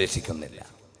ഇപ്പോൾ ഉദ്ദേശിക്കുന്നില്ല.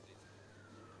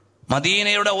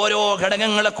 മദീനയുടെ ഓരോ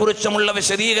ഘടകങ്ങളെക്കുറിച്ചുമുള്ള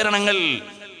വിശദീകരണങ്ങൾ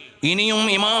ഇനിയും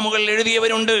ഇമാമുകൾ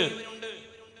എഴുതിയവരുണ്ട്,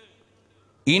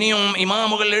 ഇനിയും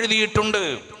ഇമാമുകൾ എഴുതിയിട്ടുണ്ട്.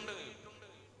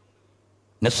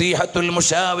 നസീഹത്തുൽ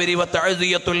മുശാവിരി വ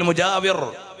തഅസിയത്തുൽ മുജാവിർ,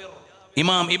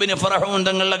 ഇമാം ഇബ്നു ഫറഹൂൻ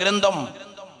തങ്ങളുടെ ഗ്രന്ഥം.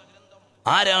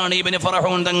 ആരാണ് ഇബ്നു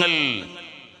ഫറഹൂൻ തങ്ങൾ?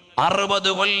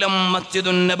 60 കൊല്ലം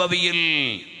മസ്ജിദുൻ നബവിയിൽ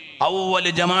അവ്വൽ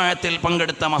ജമാഅത്തിൽ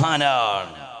പങ്കെടുത്ത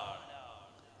മഹാനാണ്.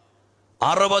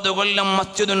 60 കൊല്ലം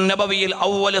മസ്ജിദുൻ നബവിയിൽ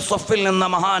അവ്വൽ സ്വഫിൽ നിന്ന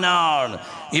മഹാനാണ്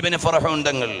ഇബ്നു ഫറഹൂൻ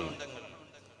തങ്ങൾ.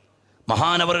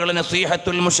 മഹാനവറുകൾ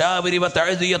നസീഹത്തുൽ മുശാവിരി വ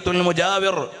തഅസിയത്തുൽ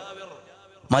മുജാവിർ,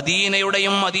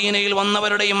 മദീനയുടെയും മദീനയിൽ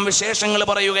വന്നവരുടെയും വിശേഷങ്ങൾ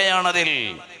പറയുകയാണതിൽ.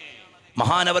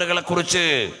 മഹാനവറുകളെ കുറിച്ച്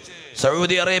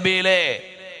സൗദി അറേബ്യയിലെ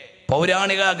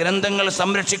പൗരാണിക ഗ്രന്ഥങ്ങൾ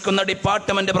സംരക്ഷിക്കുന്ന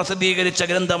ഡിപ്പാർട്ട്മെന്റ് പ്രസിദ്ധീകരിച്ച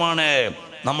ഗ്രന്ഥമാണ്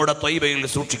നമ്മുടെ ത്വയ്ബയിൽ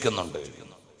സൂക്ഷിക്കുന്നുണ്ട്.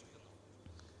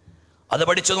 അത്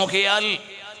പഠിച്ചു നോക്കിയാൽ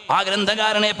ആ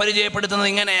ഗ്രന്ഥകാരനെ പരിചയപ്പെടുത്തുന്നത്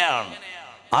ഇങ്ങനെയാണ്: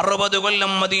 60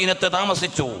 കൊല്ലം മദീനത്ത്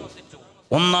താമസിച്ചു,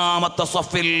 ഒന്നാമത്തെ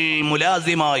സഫിൽ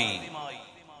മുലാസിമായി,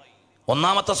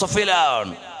 ഒന്നാമത്തെ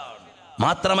സഫിലാണ്.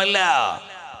 മാത്രമല്ല,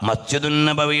 മസ്ജിദുൻ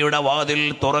നബവിയുടെ വാതിൽ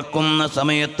തുറക്കുന്ന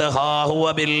സമയത്ത് ഹാഹുവ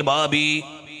ബിൽ ബാബി,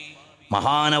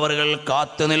 മഹാനവറുകൾ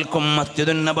കാത്തു നിൽക്കും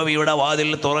മസ്ജിദുൻ നബവിയുടെ വാതിൽ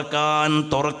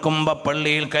തുറക്കുമ്പോ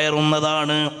പള്ളിയിൽ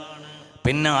കയറുന്നതാണ്.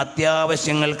 പിന്നെ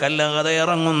അത്യാവശ്യങ്ങൾക്കല്ലാതെ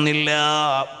ഇറങ്ങുന്നില്ല.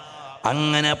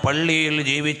 അങ്ങനെ പള്ളിയിൽ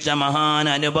ജീവിച്ച മഹാൻ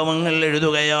അനുഭവങ്ങൾ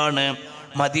എഴുതുകയാണ്.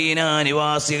 മദീന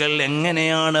നിവാസികൾ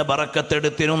എങ്ങനെയാണ്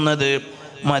ബറക്കത്തെടുത്തിരുന്നത്,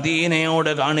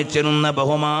 മദീനയോട് കാണിച്ചിരുന്ന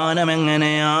ബഹുമാനം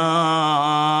എങ്ങനെയാണ്.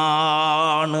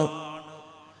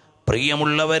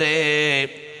 പ്രിയമുള്ളവരെ,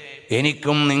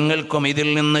 എനിക്കും നിങ്ങൾക്കും ഇതിൽ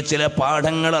നിന്ന് ചില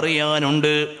പാഠങ്ങൾ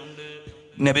അറിയാനുണ്ട്.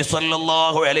 നബി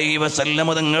സല്ലല്ലാഹു അലൈഹി വസല്ലം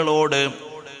തങ്ങളോട്,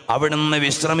 അവിടുന്ന്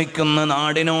വിശ്രമിക്കുന്ന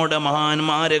നാടിനോട്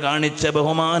മഹാന്മാര് കാണിച്ച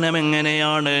ബഹുമാനം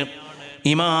എങ്ങനെയാണ്.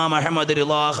 ഇമാം അഹ്മദ്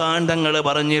റിളാ ഖാൻ തങ്ങൾ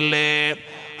പറഞ്ഞില്ലേ,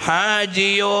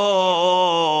 ഹാജിയോ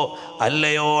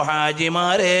അല്ലയോ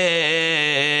ഹാജിമാരെ,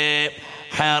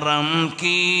 ഹറം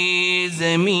കീ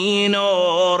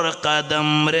ജമീനോർ ഖദം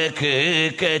രഖ്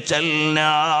കെ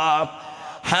ചൽനാ,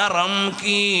 ഹറം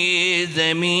കീ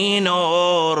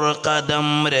ജമീനോർ ഖദം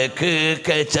രഖ്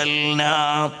കെ ചൽനാ.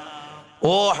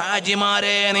 ഓ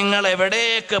ഹാജിമാരെ, നിങ്ങൾ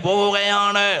എവിടേക്ക്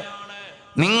പോവുകയാണ്?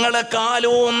 നിങ്ങൾ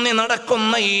കാലൂന്നി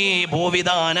നടക്കുന്ന ഈ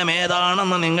ഭൂവിധാനം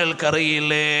ഏതാണെന്ന്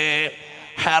നിങ്ങൾക്കറിയില്ലേ?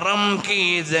 ഹറം കീ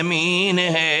ജമീൻ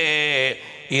ഹേ,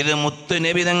 ഇത്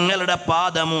മുത്തുനബി തങ്ങളുടെ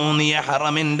പാദമൂന്നിയ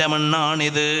ഹറമിന്റെ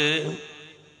മണ്ണാണിത്.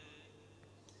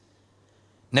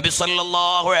 നബി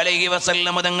സല്ലല്ലാഹു അലൈഹി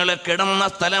വസല്ലം തങ്ങൾ കിടന്ന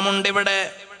സ്ഥലമുണ്ടിവിടെ,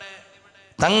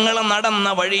 തങ്ങൾ നടന്ന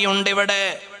വഴിയുണ്ടിവിടെ,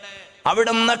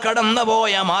 അവിടുന്ന്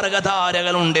കടന്നുപോയ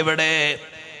മാർഗധാരകളുണ്ടിവിടെ,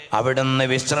 അവിടുന്ന്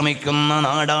വിശ്രമിക്കുന്ന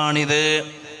നാടാണിത്.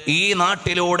 ഈ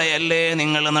നാട്ടിലൂടെയല്ലേ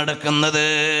നിങ്ങൾ നടക്കുന്നത്?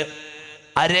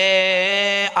 അരേ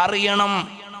അറിയണം,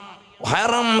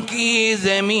 ഹറം കീ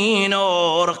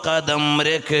ജമീനോർ ഖദം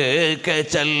രഖ് കെ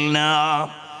ചൽനാ,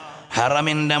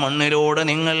 ഹറമിന്റെ മണ്ണിലൂടെ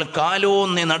നിങ്ങൾ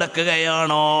കാലൂന്നി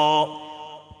നടക്കുകയാണോ?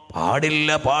 പാടില്ല,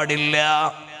 പാടില്ല.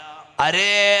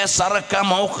 അരേ സർക്ക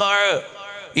മൗഖ,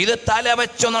 ഇത് തല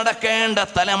വെച്ചു നടക്കേണ്ട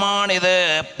സ്ഥലമാണിത്,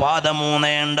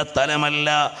 പാദമൂന്നേണ്ട സ്ഥലമല്ല,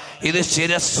 ഇത്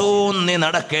ശിരസ്സൂന്നി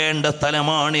നടക്കേണ്ട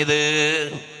സ്ഥലമാണിത്.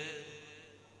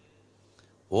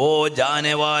 ഓ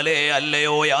ജാനവാലേ,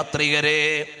 അല്ലയോ യാത്രികരെ,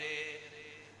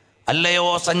 അല്ലയോ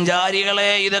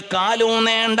സഞ്ചാരികളെ, ഇത്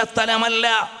കാലൂന്നേണ്ട സ്ഥലമല്ല.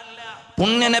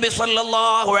 പുണ്യനബി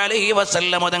സല്ലല്ലാഹു അലൈഹി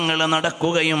വസല്ലം തങ്ങൾ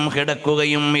നടക്കുകയും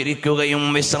കിടക്കുകയും ഇരിക്കുകയും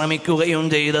വിശ്രമിക്കുകയും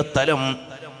ചെയ്ത സ്ഥലം.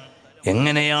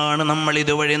 എങ്ങനെയാണ് നമ്മൾ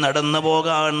ഇതുവഴി നടന്നു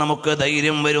പോകാൻ നമുക്ക്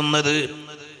ധൈര്യം വരുന്നത്?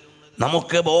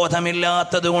 നമുക്ക്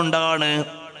ബോധമില്ലാത്തത് കൊണ്ടാണ്,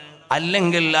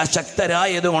 അല്ലെങ്കിൽ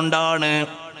അശക്തരായത് കൊണ്ടാണ്,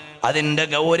 അതിൻ്റെ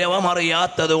ഗൗരവം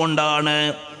അറിയാത്തത് കൊണ്ടാണ്.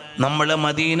 നമ്മൾ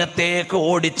മദീനത്തേക്ക്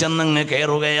ഓടിച്ചെന്നങ്ങ്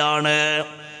കയറുകയാണ്.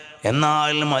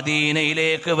 എന്നാൽ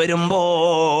മദീനയിലേക്ക്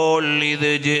വരുമ്പോൾ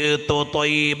ഇത് ജിത്തു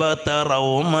ത്വയ്ബത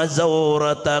റൗമ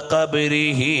സൗറത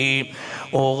ഖബ്രിഹി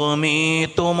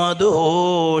ഉഗ്മീതു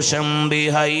മദ്ഹൂശം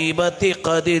ബിഹൈബതി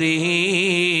ഖദ്രിഹി.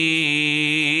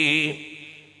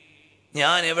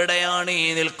 ഞാൻ എവിടെയാണ് ഈ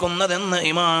നിൽക്കുന്നതെന്ന്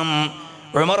ഇമാം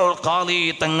ഉമറുൽ ഖാദി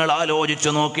തങ്ങൾ ആലോചിച്ചു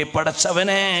നോക്കി.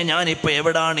 പടച്ചവനെ, ഞാനിപ്പോ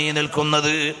എവിടാണ് ഈ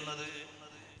നിൽക്കുന്നത്,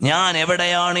 ഞാൻ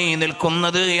എവിടെയാണ് ഈ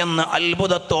നിൽക്കുന്നത് എന്ന്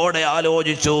അത്ഭുതത്തോടെ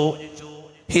ആലോചിച്ചു.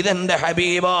 ഇതെന്റെ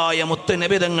ഹബീബായ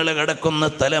മുത്തുനബി തങ്ങൾ കിടക്കുന്ന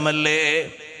സ്ഥലമല്ലേ?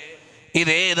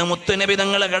 ഇതേത് മുത്തുനബി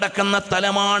തങ്ങൾ കിടക്കുന്ന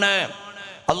സ്ഥലമാണ്?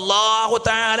 അല്ലാഹു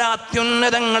തആല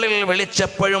അത്യുന്നതങ്ങളിൽ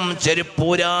വിളിച്ചപ്പോഴും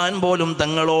ചെരുപ്പൂരാൻ പോലും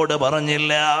തങ്ങളോട്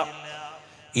പറഞ്ഞില്ല.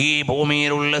 ഈ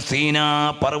ഭൂമിയിലുള്ള സീനാ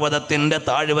പർവ്വതത്തിന്റെ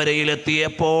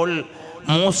താഴ്വരയിലെത്തിയപ്പോൾ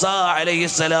മൂസ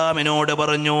അലൈഹിസ്സലാമിനോട്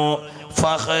പറഞ്ഞു,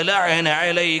 ഫഖലഅന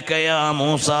അലൈക യാ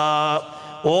മൂസ,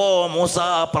 ഓ മൂസ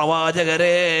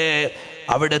പ്രവാചകരെ,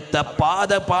 അവിടുത്തെ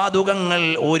പാദപാദുകങ്ങൾ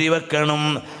ഊരിവെക്കണം.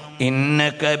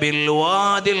 ഇന്നക ബിൽ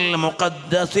വാദിൽ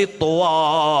മുഖദ്ദസി തുവാ,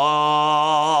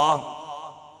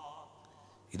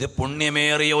 ഇത്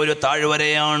പുണ്യമേറിയ ഒരു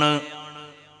താഴ്വരയാണ്.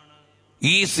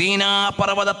 ഈ സീനാ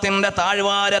പർവ്വതത്തിന്റെ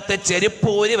താഴ്വാരത്തെ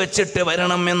ചെരുപ്പൂരി വെച്ചിട്ട്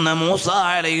വരണമെന്ന് മൂസ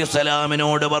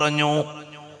അലൈഹിസ്സലാമിനോട് പറഞ്ഞു.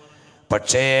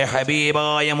 പക്ഷേ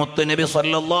ഹബീബായ മുത്തുനബി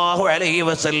സല്ലല്ലാഹു അലൈഹി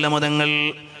വസല്ലം തങ്ങൾ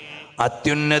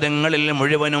അത്യുന്നതങ്ങളിൽ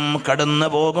മുഴുവനും കടന്നു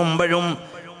പോകുമ്പോഴും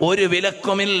ഒരു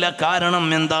വിലക്കുമില്ല. കാരണം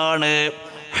എന്താണ്?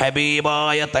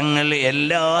 ഹബീബായ തങ്ങൾ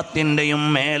എല്ലാത്തിൻ്റെയും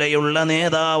മേലെയുള്ള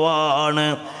നേതാവാണ്.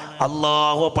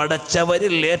 അല്ലാഹു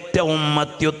പടച്ചവരിൽ ഏറ്റവും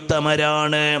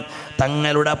അത്യുത്തമരാണ്.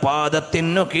 തങ്ങളുടെ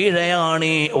പാദത്തിനു കീഴെയാണ്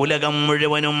ഈ ഉലകം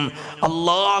മുഴുവനും.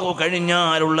 അല്ലാഹു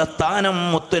കഴിഞ്ഞാലുള്ള സ്ഥാനം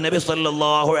മുത്തുനബി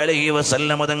സല്ലല്ലാഹു അലൈഹി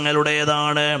വസല്ലം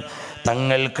തങ്ങളുടേതാണ്.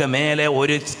 തങ്ങൾക്ക് മേലെ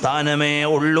ഒരു സ്ഥാനമേ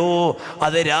ഉള്ളൂ,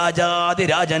 അത്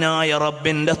രാജാതിരാജനായ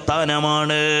റബ്ബിൻ്റെ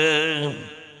സ്ഥാനമാണ്.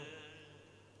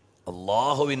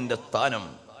 അല്ലാഹുവിൻ്റെ സ്ഥാനം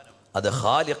അത്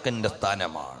ഖാലിഖിൻ്റെ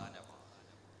സ്ഥാനമാണ്.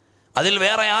 അതിൽ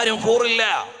വേറെ ആരും കൂറില്ല,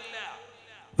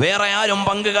 വേറെ ആരും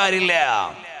പങ്കുകാരില്ല.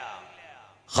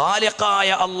 ഖാലിഖായ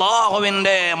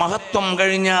അല്ലാഹുവിൻ്റെ മഹത്വം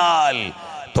കഴിഞ്ഞാൽ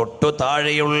തൊട്ടു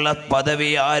താഴെയുള്ള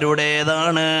പദവി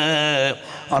ആരുടേതാണ്?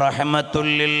 റഹ്മത്തുൽ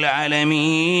ലിൽ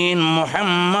ആലമീൻ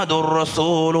മുഹമ്മദുർ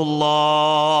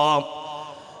റസൂലുള്ളാഹ്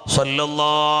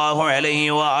സല്ലല്ലാഹു അലൈഹി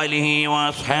വഅലിഹി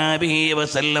വഅസ്ഹാബിഹി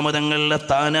വസല്ലം തങ്ങളുടെ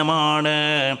സ്ഥാനമാണ്.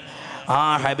 ആ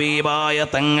ഹബീബായ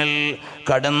തങ്ങൾ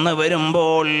കടന്നു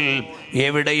വരുമ്പോൾ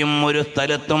എവിടെയും ഒരു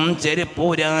സ്ഥലത്തും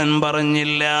ചെരുപ്പൂരാൻ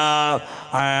പറഞ്ഞില്ല.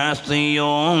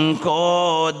 ആസിയോം കോ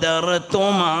there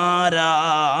തുമാരാ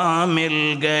mill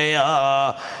Gaya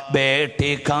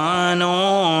Beti ഖാനോ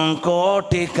co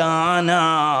ഠികാനാ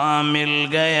mill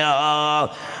Gaya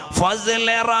Fazal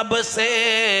रब से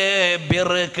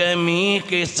बिरकमी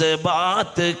किस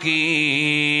बात की,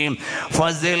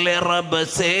 फज़ल रब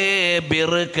से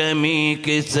बिरकमी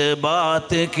किस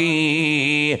बात की,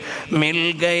 मिल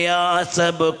गया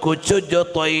सब कुछ जो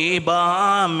तैयबा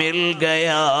मिल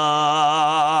गया.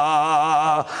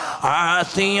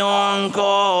 आसियों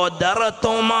को दर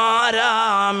तुम्हारा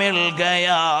मिल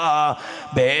गया,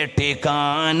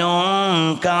 बेटिकानों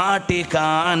का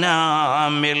ठिकाना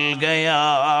मिल गया.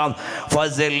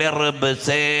 फज़ल रब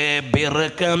से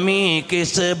बिरकमी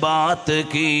किस बात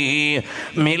की,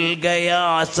 मिल गया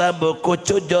सब कुछ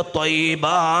जो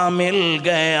तैयबा मिल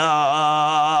गया.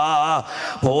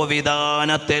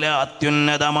 ഭൂവിധാനത്തിലെ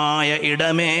അത്യുന്നതമായ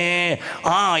ഇടമേ,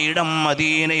 ആ ഇടം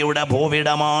മദീനയുടെ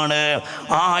ഭൂവിടമാണ്.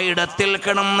 ആ ഇടത്തിൽ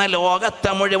കിടന്ന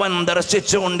ലോകത്തെ മുഴുവൻ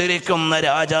ദർശിച്ചു കൊണ്ടിരിക്കുന്ന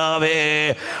രാജാവേ,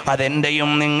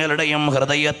 അതെൻ്റെയും നിങ്ങളുടെയും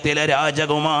ഹൃദയത്തിലെ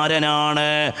രാജകുമാരനാണ്.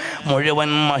 മുഴുവൻ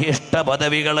മഹിഷ്ട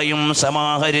പദവികളെയും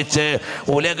സമാഹരിച്ച്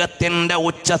ഉലകത്തിൻ്റെ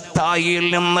ഉച്ചസ്ഥായിയിൽ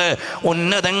നിന്ന്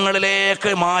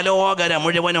ഉന്നതങ്ങളിലേക്ക് മാലോകര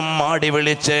മുഴുവനും മാടി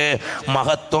വിളിച്ച്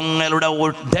മഹത്വങ്ങളുടെ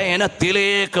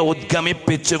ഉഡ്ഡയനത്തിലേക്ക്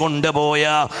ഉദ്ഗമിപ്പിച്ചു കൊണ്ടുപോയ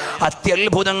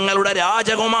അത്യത്ഭുതങ്ങളുടെ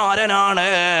രാജകുമാരനാണ്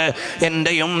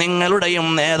എൻ്റെയും നിങ്ങളുടെയും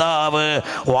നേതാവ്.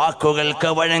 വാക്കുകൾക്ക്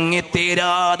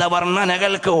വഴങ്ങിത്തീരാതെ,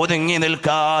 വർണ്ണനകൾക്ക് ഒതുങ്ങി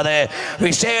നിൽക്കാതെ,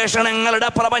 വിശേഷണങ്ങളുടെ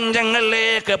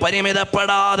പ്രപഞ്ചങ്ങളിലേക്ക്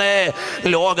പരിമിതപ്പെടാതെ,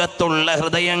 ലോകത്തുള്ള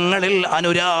ഹൃദയങ്ങളിൽ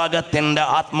അനുരാഗത്തിൻ്റെ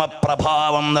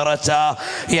ആത്മപ്രഭാവം നിറച്ച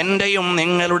എൻ്റെയും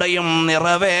നിങ്ങളുടെയും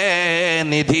നിറവേ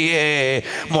നിധിയേ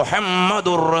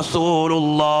മുഹമ്മദുർ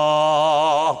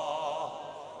റസൂലുള്ളാഹ്,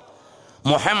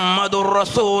 മുഹമ്മദുർ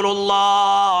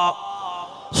റസൂലുള്ളാഹ്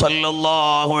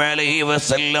സല്ലല്ലാഹു അലൈഹി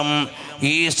വസല്ലം.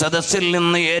 ഈ സദസ്സിൽ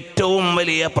നിന്ന് ഏറ്റവും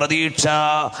വലിയ പ്രതീക്ഷ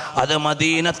അത്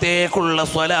മദീനത്തേക്കുള്ള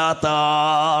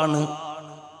സ്വലാത്താണ്.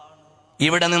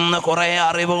 ഇവിടെ നിന്ന് കുറേ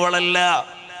അറിവുകളല്ല,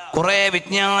 കുറേ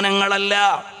വിജ്ഞാനങ്ങളല്ല,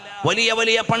 വലിയ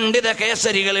വലിയ പണ്ഡിത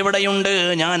കേസരികൾ ഇവിടെയുണ്ട്.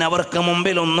 ഞാൻ അവർക്ക്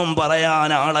മുമ്പിൽ ഒന്നും പറയാൻ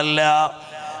ആളല്ല.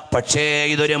 പക്ഷേ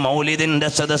ഇതൊരു മൗലിദിൻ്റെ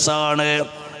സദസ്സാണ്.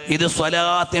 ഇത്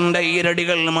സ്വലാത്തിൻ്റെ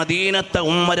ഈരടികൾ മദീനത്തെ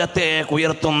ഉമ്മരത്തേക്ക്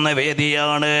ഉയർത്തുന്ന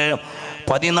വേദിയാണ്.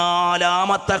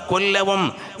 14ാമത്തെ കൊല്ലവും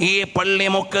ഈ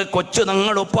പള്ളിമുക്ക്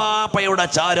കൊച്ചുതങ്ങളുപ്പാപ്പയുടെ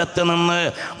ചാരത്ത് നിന്ന്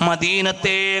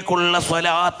മദീനത്തേക്കുള്ള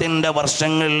സ്വലാത്തിൻ്റെ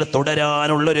വർഷങ്ങൾ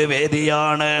തുടരാനുള്ളൊരു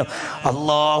വേദിയാണ്.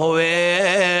 അല്ലാഹുവേ,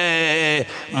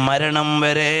 മരണം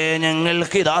വരെ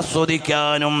ഞങ്ങൾക്കിത്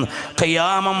ആസ്വദിക്കാനും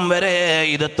ഖിയാമം വരെ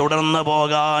ഇത് തുടർന്നു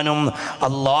പോകാനും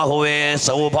അല്ലാഹുവേ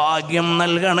സൗഭാഗ്യം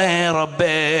നൽകണേ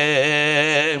റബ്ബേ.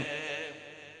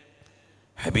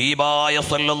 ഹബീബായ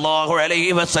സല്ലല്ലാഹു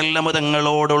അലൈഹി വസല്ലം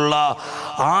തങ്ങളോടുള്ള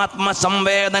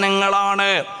ആത്മസംവേദനങ്ങളാണ്,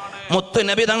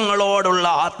 മുത്തുനബി തങ്ങളോടുള്ള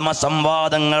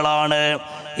ആത്മസംവാദങ്ങളാണ്.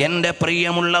 എൻ്റെ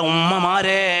പ്രിയമുള്ള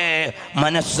ഉമ്മമാരെ,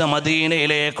 മനസ്സ്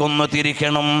മദീനയിലേക്കൊന്ന്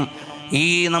തിരിക്കണം. ഈ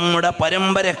നമ്മുടെ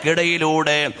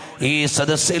പരമ്പരക്കിടയിലൂടെ ഈ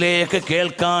സദസ്സിലേക്ക്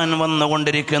കേൾക്കാൻ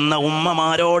വന്നുകൊണ്ടിരിക്കുന്ന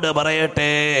ഉമ്മമാരോട് പറയട്ടെ,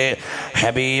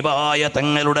 ഹബീബായ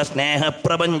തങ്ങളുടെ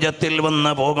സ്നേഹപ്രപഞ്ചത്തിൽ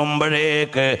വന്ന്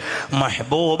പോകുമ്പോഴേക്ക്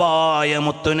മഹ്ബൂബായ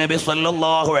മുത്തുനബി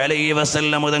സല്ലല്ലാഹു അലൈഹി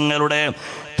വസല്ലം തങ്ങളുടെ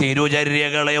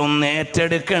തിരുചര്യകളെ ഒന്ന്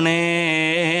ഏറ്റെടുക്കണേ.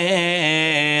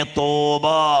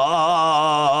 തോബാ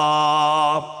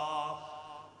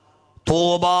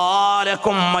طوبى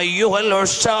أيها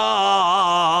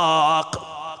العشاق،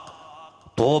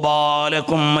 طوبى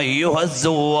لكم أيها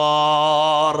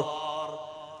الزوار.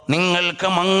 നിങ്ങൾക്ക്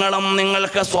മംഗളം,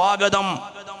 നിങ്ങൾക്ക് സ്വാഗതം,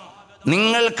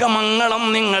 നിങ്ങൾക്ക് മംഗളം,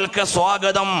 നിങ്ങൾക്ക്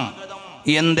സ്വാഗതം.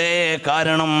 എന്തേ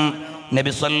കാരണം?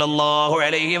 നബി സല്ലല്ലാഹു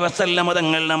അലൈഹി വസല്ലം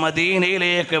തങ്ങളുടെ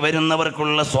മദീനയിലേക്ക്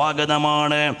വരുന്നവർക്കുള്ള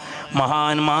സ്വാഗതമാണ്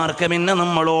മഹാന്മാർക്ക് പിന്നെ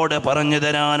നമ്മളോട് പറഞ്ഞു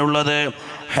തരാനുള്ളത്.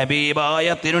 ഹബീബായ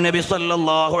തിരുനബി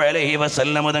സല്ലല്ലാഹു അലൈഹി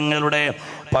വസല്ലം തങ്ങളുടെ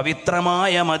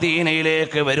പവിത്രമായ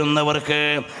മദീനയിലേക്ക് വരുന്നവർക്ക്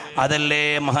അതല്ലേ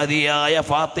മഹദിയായ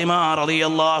ഫാത്തിമ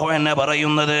റളിയല്ലാഹു അൻഹ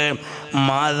പറയുന്നത്,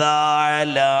 മാദാ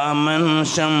അലാ മൻ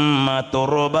ശമ്മ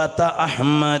തുർബത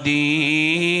അഹ്മദി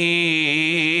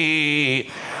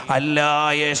അല്ലാ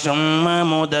യശമ്മ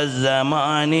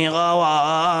മുദസ്സമാനി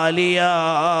ഗവാലിയാ.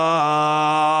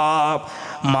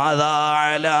 മാദാ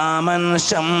അലാ മൻ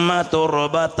ശമ്മ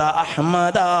തുർബത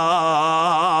അഹ്മദാ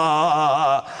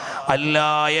അല്ലാ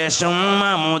യശമ്മ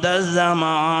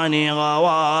മുദസ്സമാനി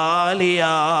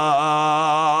ഗവാലിയാ.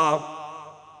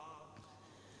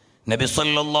 നബി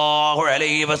സല്ലല്ലാഹു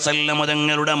അലൈഹി വസല്ലം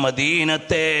തങ്ങളുടെ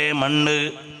മദീനത്തെ മണ്ണ്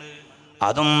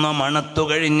അതൊന്ന് മണത്തു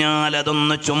കഴിഞ്ഞാൽ,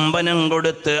 അതൊന്ന് ചുംബനം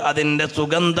കൊടുത്ത് അതിൻ്റെ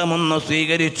സുഗന്ധമൊന്ന്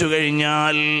സ്വീകരിച്ചു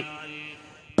കഴിഞ്ഞാൽ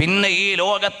പിന്നെ ഈ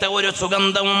ലോകത്തെ ഒരു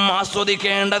സുഗന്ധവും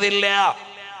ആസ്വദിക്കേണ്ടതില്ല,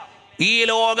 ഈ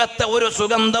ലോകത്തെ ഒരു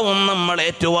സുഗന്ധവും നമ്മൾ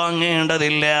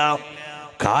ഏറ്റുവാങ്ങേണ്ടതില്ല.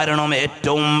 കാരണം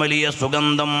ഏറ്റവും വലിയ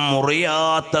സുഗന്ധം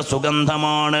മുറിയാത്ത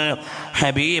സുഗന്ധമാണ്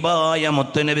ഹബീബായ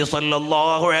മുത്തുനബി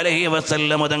സല്ലല്ലാഹു അലൈഹി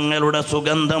വസല്ലം തങ്ങളുടെ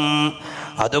സുഗന്ധം.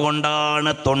 അതുകൊണ്ടാണ്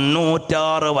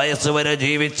 96 വയസ്സ് വരെ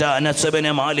ജീവിച്ച അനസ്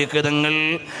ഇബ്നു മാലിക് തങ്ങൾ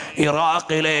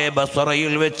ഇറാഖിലെ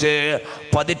ബസ്റയിൽ വെച്ച്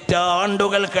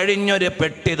പതിറ്റാണ്ടുകൾ കഴിഞ്ഞൊരു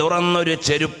പെട്ടി തുറന്നൊരു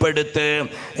ചെരുപ്പെടുത്ത്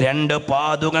 2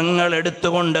 പാദുകങ്ങൾ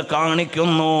എടുത്തുകൊണ്ട്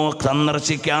കാണിക്കുന്നു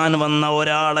സന്ദർശിക്കാൻ വന്ന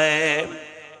ഒരാളെ.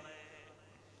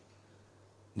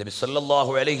 നബി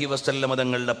സല്ലല്ലാഹു അലൈഹി വസല്ലം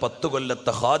തങ്ങളുടെ 10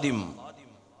 കൊല്ലത്തെ ഖാദിം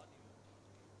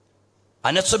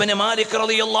അനസ് ഇബ്നു മാലിക്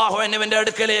റളിയല്ലാഹു അൻഹുവിന്റെ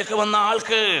അടുക്കലേക്ക് വന്ന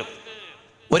ആൾക്ക്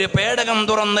ഒരു പേടകം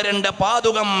തുറന്ന് 2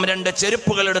 പാദുകം 2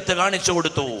 ചെരുപ്പുകൾ എടുത്ത് കാണിച്ചു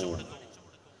കൊടുത്തു.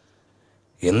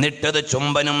 എന്നിട്ടത്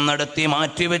ചുംബനം നടത്തി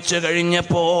മാറ്റിവെച്ച്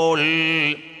കഴിഞ്ഞപ്പോൾ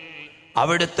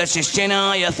അവിടുത്തെ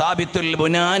ശിഷ്യനായ സാബിത്തുൽ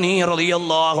ബുനാനി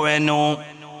റളിയല്ലാഹു അൻഹു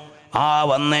ആ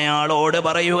വന്നയാളോട്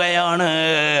പറയുകയാണ്,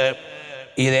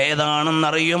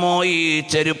 ഇതേതാണെന്നറിയുമോ ഈ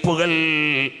ചെരുപ്പുകൾ?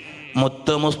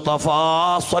 മുത്ത് മുസ്തഫ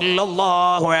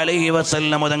സല്ലല്ലാഹു അലൈഹി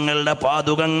വസല്ലം തങ്ങളുടെ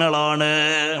പാദുകങ്ങളാണ്.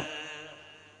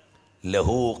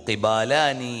 ലഹു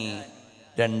ഖിബാലാനി,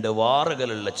 2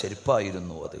 വാറുകളുള്ള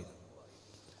ചെരുപ്പായിരുന്നു അത്.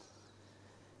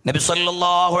 നബി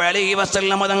സല്ലല്ലാഹു അലൈഹി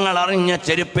വസല്ലം തങ്ങൾ അറിഞ്ഞ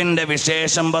ചെരുപ്പിന്റെ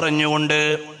വിശേഷം പറഞ്ഞുകൊണ്ട്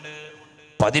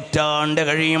പതിറ്റാണ്ട്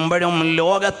കഴിയുമ്പോഴും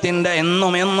ലോകത്തിന്റെ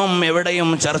എന്നും എവിടെയും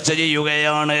ചർച്ച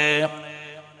ചെയ്യുകയാണ്.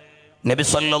 നബി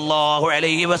സല്ലല്ലാഹു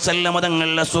അലൈഹി വസല്ലം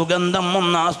തങ്ങളുടെ സുഗന്ധം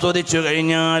ഒന്ന് ആസ്വദിച്ചു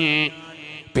കഴിഞ്ഞാൽ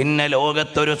പിന്നെ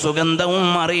ലോകത്തൊരു സുഗന്ധവും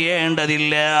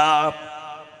അറിയേണ്ടതില്ല.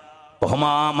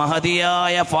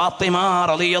 മഹദിയായ ഫാത്തിമ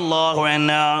റളിയല്ലാഹു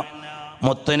അൻഹാ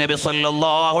മുത്തുനബി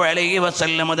സല്ലല്ലാഹു അലൈഹി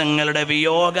വസല്ലം തങ്ങളുടെ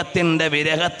വിയോഗത്തിന്റെ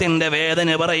വിരഹത്തിന്റെ വേദന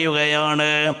പറയുകയാണ്.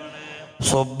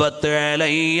 സുബ്ബത്ത്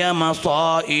അലയ്യ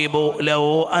മസായിബു ലൗ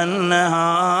അന്നഹാ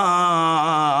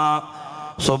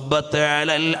സുബ്ബത്ത്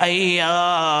അലൽ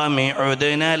അയ്യാമി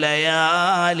ഉദ്ന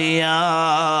ലയാലിയാ.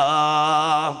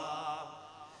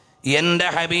 എൻ്റെ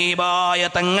ഹബീബായ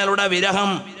തങ്ങളുടെ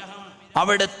വിരഹം,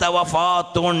 അവിടുത്തെ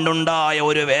വഫാത്ത് കൊണ്ടുണ്ടായ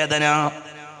ഒരു വേദന.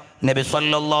 നബി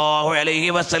സല്ലല്ലാഹു അലൈഹി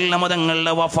വസല്ലം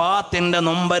തങ്ങളുടെ വഫാത്തിന്റെ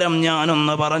നൊമ്പരം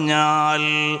ഞാനൊന്ന് പറഞ്ഞാൽ,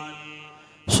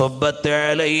 സുബ്ബത്ത്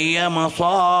അലയ്യ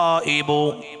മസായിബു,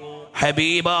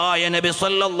 ഹബീബായ നബി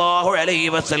സല്ലല്ലാഹു അലൈഹി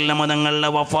വസല്ലം തങ്ങളുടെ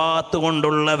വഫാത്ത്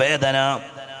കൊണ്ടുള്ള വേദന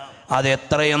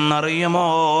അതെത്രയെന്നറിയുമോ?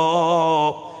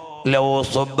 ലൗ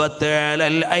സുബ്ബത്ത്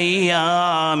അലൽ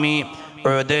അയ്യാമി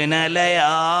ഉദ്ന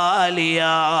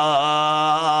ലയാലിയാ.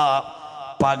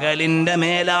 പകലിൻ്റെ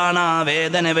മേലാണ് ആ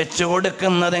വേദന വെച്ചു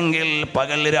കൊടുക്കുന്നതെങ്കിൽ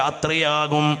പകൽ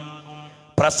രാത്രിയാകും.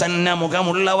 പ്രസന്ന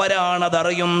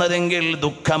മുഖമുള്ളവരാണതറിയുന്നതെങ്കിൽ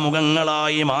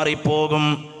ദുഃഖമുഖങ്ങളായി മാറിപ്പോകും.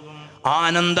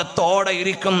 ആനന്ദത്തോടെ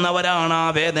ഇരിക്കുന്നവരാണ് ആ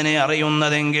വേദന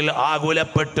അറിയുന്നതെങ്കിൽ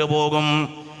ആകുലപ്പെട്ടു പോകും.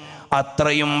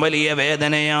 അത്രയും വലിയ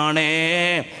വേദനയാണ്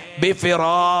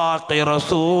ബിഫിറാഖി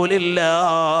റസൂലില്ലാഹ്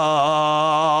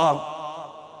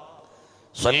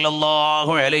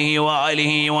സല്ലല്ലാഹു അലൈഹി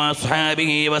വഅലിഹി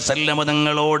വഅസ്ഹാബിഹി വസല്ലം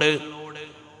തങ്ങളോട്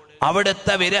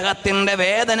അവിടുത്തെ വിരഹത്തിന്റെ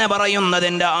വേദന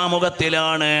പറയുന്നതിൻ്റെ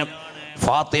ആമുഖത്തിലാണ്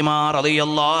ഫാത്തിമ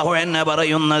റളിയല്ലാഹു അൻഹ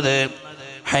പറയുന്നത്,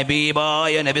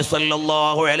 ഹബീബായ നബി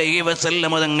സല്ലല്ലാഹു അലൈഹി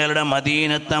വസല്ലം തങ്ങളുടെ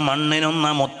മദീനത്തെ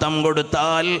മണ്ണിനൊന്ന് മുത്തം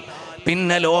കൊടുത്താൽ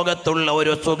പിന്നെ ലോകത്തുള്ള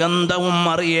ഒരു സുഗന്ധവും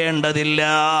അറിയേണ്ടതില്ല.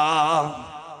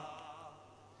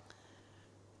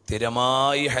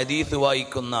 സ്ഥിരമായി ഹദീസ്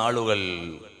വായിക്കുന്ന ആളുകൾ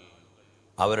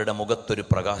അവരുടെ മുഖത്തൊരു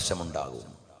പ്രകാശമുണ്ടാകും.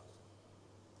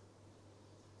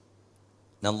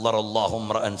 നല്ലറല്ലാഹു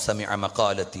ഇംറഅൻ സമിഅ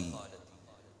മഖാലതി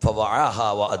ഫവഅഹാ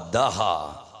വഅദ്ദാഹാ.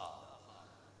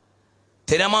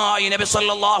 സ്ഥിരമായി നബി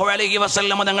സല്ലല്ലാഹു അലൈഹി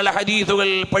വസല്ലം തങ്ങളുടെ ഹദീസുകൾ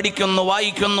പഠിക്കുന്നു,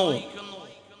 വായിക്കുന്നു,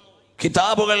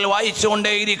 കിതാബുകൾ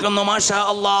വായിച്ചുകൊണ്ടേയിരിക്കുന്നു. മാഷാ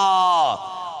അല്ലാഹ്,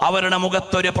 അവരുടെ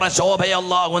മുഖത്തൊരു പ്രശോഭ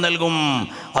അല്ലാഹു നൽകും.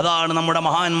 അതാണ് നമ്മുടെ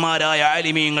മഹാന്മാരായ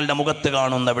ആലിമീങ്ങളുടെ മുഖത്ത്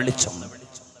കാണുന്ന വെളിച്ചം.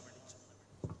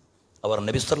 അവർ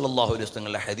നബി സല്ലല്ലാഹു അലൈഹി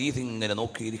വസല്ലം ഹദീസ് ഇങ്ങനെ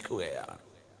നോക്കിയിരിക്കുകയാണ്.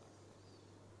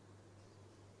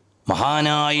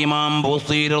 മഹാനായ ഇമാം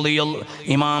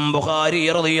ബുഖാരി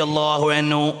റളിയല്ലാഹു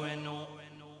അൻഹു,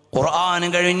 ഖുർആൻ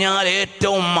കഴിഞ്ഞാൽ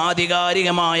ഏറ്റവും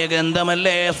ആധികാരികമായ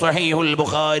ഗ്രന്ഥമല്ലേ സ്വഹീഹുൽ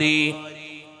ബുഖാരി.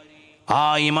 ആ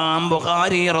ഇമാം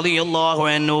ബുഖാരി റളിയല്ലാഹു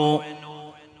അൻഹു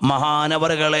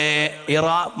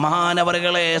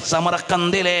മഹാനവറുകളെ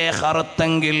സമർക്കന്ദിലെ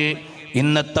ഖറത്തങ്കിൽ,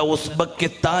 ഇന്നത്തെ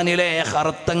ഉസ്ബെക്കിസ്ഥാനിലെ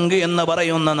ഖറത്തങ്ക് എന്ന്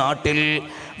പറയുന്ന നാട്ടിൽ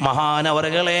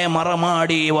മഹാനവറുകളെ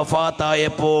മറമാടി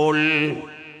വഫാത്തായപ്പോൾ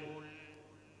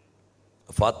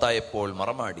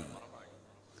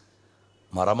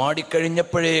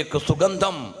മറമാടിക്കഴിഞ്ഞപ്പോഴേക്ക്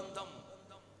സുഗന്ധം,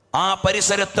 ആ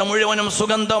പരിസരത്ത് മുഴുവനും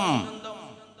സുഗന്ധം.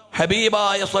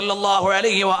 ഹബീബായ സല്ലല്ലാഹു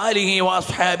അലൈഹി വആലിഹി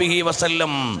വഅസ്ഹാബിഹി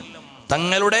വസല്ലം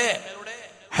തങ്ങളുടെ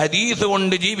ഹദീസ്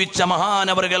കൊണ്ട് ജീവിച്ച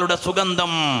മഹാനവറുകളുടെ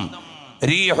സുഗന്ധം,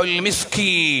 റീഹുൽ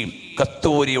മിസ്കി,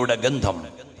 കസ്തൂരിയുടെ ഗന്ധം.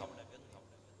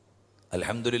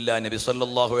 അൽഹംദുലില്ലാഹ്, നബി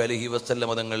സല്ലല്ലാഹു അലൈഹി വസല്ലം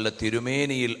തങ്ങളുടെ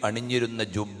തിരുമേനിയിൽ അണിഞ്ഞിരുന്ന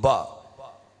ജുബ്ബ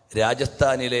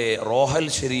രാജസ്ഥാനിലെ റോഹൽ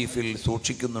ഷെരീഫിൽ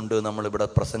സൂക്ഷിക്കുന്നുണ്ട്. നമ്മളിവിടെ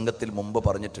പ്രസംഗത്തിൽ മുമ്പ്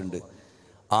പറഞ്ഞിട്ടുണ്ട്.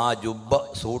 ആ ജുബ്ബ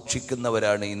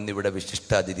സൂക്ഷിക്കുന്നവരാണ് ഇന്നിവിടെ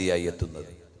വിശിഷ്ടാതിഥിയായി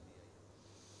എത്തുന്നത്.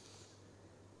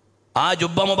 ആ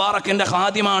ജുബ്ബ മുബാറക്കിന്റെ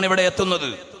ഖാദിമാണ് ഇവിടെ എത്തുന്നത്.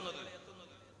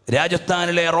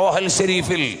 രാജസ്ഥാനിലെ റോഹൽ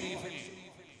ഷെരീഫിൽ,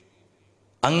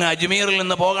 അങ്ങ് അജ്മീറിൽ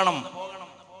നിന്ന് പോകണം.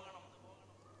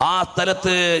 ആ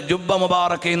സ്ഥലത്ത് ജുബ്ബ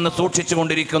മുബാറക്ക് ഇന്ന് സൂക്ഷിച്ചു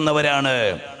കൊണ്ടിരിക്കുന്നവരാണ്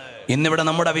ഇന്നിവിടെ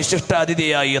നമ്മുടെ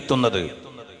വിശിഷ്ടാതിഥിയായി എത്തുന്നത്.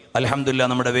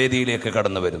 അൽഹംദുലില്ലാഹ്, നമ്മുടെ വേദിയിലേക്ക്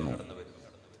കടന്നു വരുന്നു.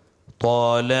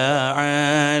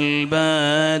 ത്വലഅൽ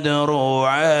ബദ്റു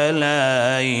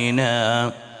അലൈനാ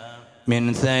മിൻ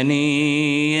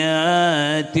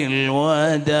സനിയാത്തിൽ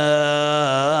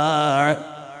വദാഅ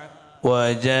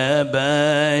വജബ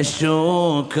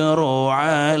ശുക്റു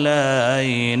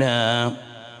അലൈനാ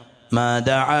മാ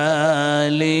ദഅ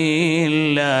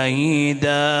ലില്ലാഹി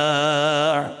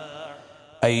ദാഅ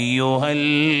أيها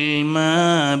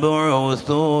المبعوث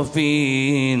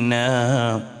فينا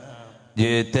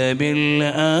جئت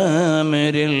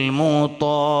بالأمر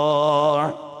المطاع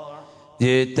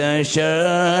جئت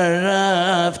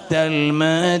شرفت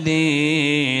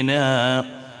المدينة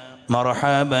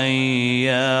مرحبا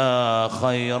يا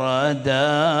خير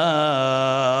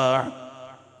داع.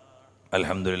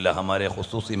 الحمد لله, हमारे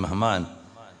खुसूसी मेहमान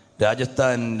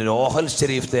राजस्थान रोहल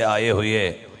शरीफ से आए हुए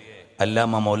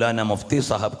अल्लामा मौलाना मुफ्ती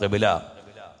साहब क़िबला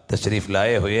तशरीफ़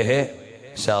लाए हुए हैं.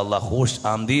 इंशाअल्लाह खुश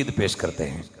आमदीद पेश करते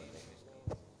हैं.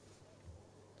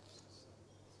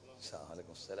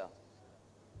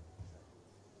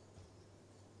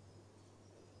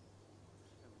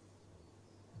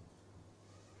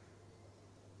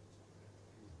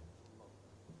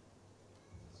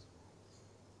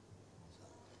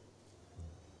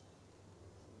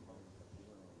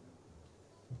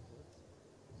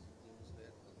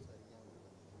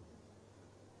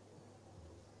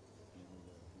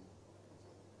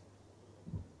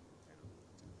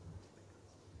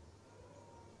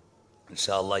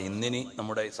 ഇൻഷാ അല്ലാഹ് ഇന്നിനി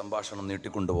നമ്മുടെ ഈ സംഭാഷണം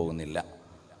നീട്ടിക്കൊണ്ടുപോകുന്നില്ല.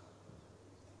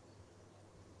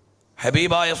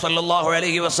 ഹബീബായ സല്ലല്ലാഹു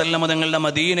അലൈഹി വസല്ലം തങ്ങളുടെ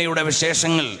മദീനയുടെ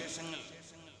വിശേഷങ്ങൾ,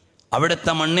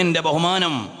 അവിടുത്തെ മണ്ണിന്റെ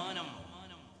ബഹുമാനം,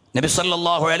 നബി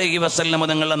സല്ലല്ലാഹു അലൈഹി വസല്ലം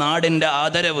തങ്ങളുടെ നാടിന്റെ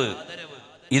ആദരവ്,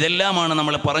 ഇതെല്ലാമാണ്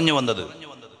നമ്മൾ പറഞ്ഞു വന്നത്.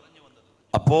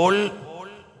 അപ്പോൾ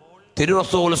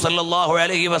തിരുറസൂൽ സല്ലല്ലാഹു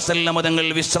അലൈഹി വസല്ലം തങ്ങൾ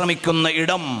വിശ്രമിക്കുന്ന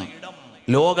ഇടം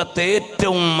ലോകത്തെ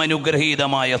ഏറ്റവും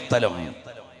അനുഗ്രഹീതമായ സ്ഥലം.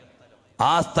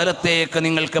 ആ സ്ഥലത്തേക്ക്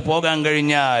നിങ്ങൾക്ക് പോകാൻ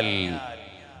കഴിഞ്ഞാൽ,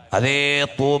 അതേ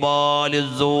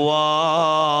തൂബാലിസ്സുവാർ,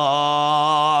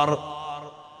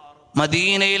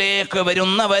 മദീനയിലേക്ക്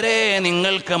വരുന്നവരെ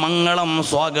നിങ്ങൾക്ക് മംഗളം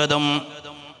സ്വാഗതം.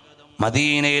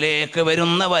 മദീനയിലേക്ക്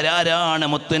വരുന്നവരാരാണ്?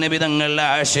 മുത്തുനബി തങ്ങളുടെ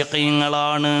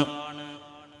ആശിഖീങ്ങളാണ്.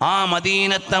 ആ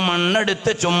മദീനത്തെ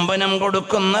മണ്ണെടുത്ത് ചുംബനം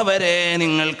കൊടുക്കുന്നവരെ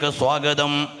നിങ്ങൾക്ക്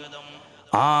സ്വാഗതം.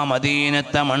 ആ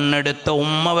മദീനത്തെ മണ്ണെടുത്ത്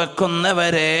ഉമ്മ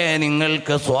വെക്കുന്നവരെ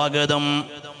നിങ്ങൾക്ക് സ്വാഗതം.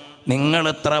 നിങ്ങൾ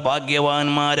എത്ര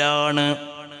ഭാഗ്യവാന്മാരാണ്.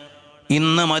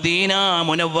 ഇന്ന് മദീന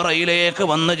മുനവ്വറയിലേക്ക്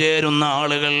വന്നു ചേരുന്ന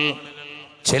ആളുകൾ,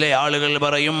 ചില ആളുകൾ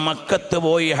പറയും മക്കത്ത്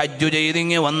പോയി ഹജ്ജ്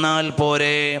ചെയ്തിങ്ങ് വന്നാൽ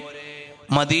പോരെ,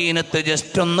 മദീനത്ത്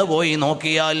ജസ്റ്റ് ഒന്ന് പോയി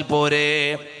നോക്കിയാൽ പോരെ,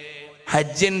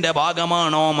 ഹജ്ജിന്റെ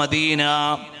ഭാഗമാണോ മദീന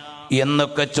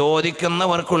എന്നൊക്കെ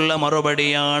ചോദിക്കുന്നവർക്കുള്ള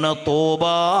മറുപടിയാണ് തൂബ.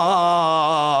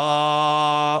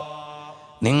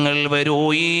 നിങ്ങൾ വരൂ,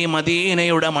 ഈ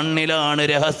മദീനയുടെ മണ്ണിലാണ്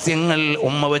രഹസ്യങ്ങൾ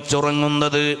ഉമ്മ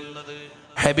വെച്ചുറങ്ങുന്നത്.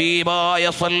 ഹബീബായ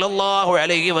സല്ലല്ലാഹു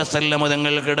അലൈഹി വസല്ലം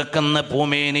തങ്ങൾ കിടക്കുന്ന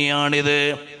പൂമേനിയാണിത്.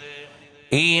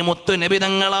 ഈ മുത്തുനബി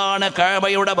തങ്ങളാണ്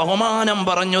കഅബയുടെ ബഹുമാനം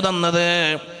പറഞ്ഞു തന്നത്.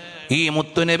 ഈ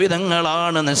മുത്തുനബി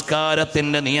തങ്ങളാണ്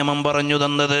നിസ്കാരത്തിന്റെ നിയമം പറഞ്ഞു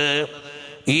തന്നത്.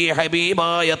 ഈ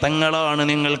ഹബീബായ തങ്ങളാണ്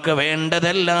നിങ്ങൾക്ക്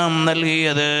വേണ്ടതെല്ലാം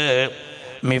നൽകിയത്.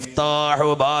 മിഫ്താഹു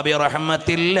ബാബി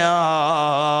റഹ്മത്തില്ലാഹ്.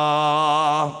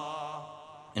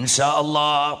 ഇൻഷാ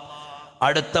അല്ലാഹ്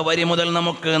അടുത്ത വരി മുതൽ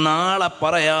നമുക്ക് നാളെ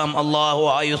പറയാം, അള്ളാഹു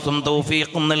ആയുസ്സും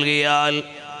തൗഫീഖും നൽകിയാൽ.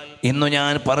 ഇന്നു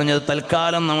ഞാൻ പറഞ്ഞത്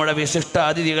തൽക്കാലം നമ്മുടെ വിശിഷ്ട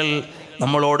അതിഥികൾ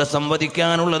നമ്മളോട്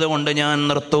സംവദിക്കാനുള്ളത് കൊണ്ട് ഞാൻ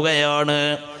നിർത്തുകയാണ്.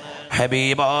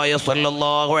 ഹബീബായ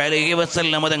സല്ലല്ലാഹു അലൈഹി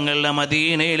വസല്ലം തങ്ങളുടെ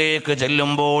മദീനയിലേക്ക്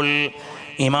ചെല്ലുമ്പോൾ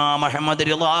ഇമാം അഹ്മദ്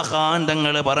റിളാ ഖാൻ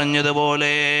തങ്ങൾ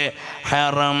പറഞ്ഞതുപോലെ,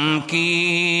 ഹറം കീ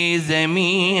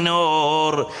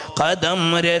ജമീനോർ ഖദം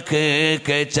രഖ്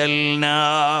കെ ചൽനാ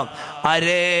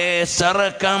അരേ സർ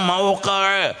കാ മൗഖഅ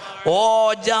ഓ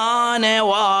ജാനെ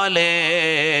വാലേ.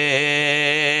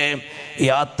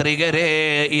 യാത്രികരെ,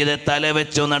 ഇത്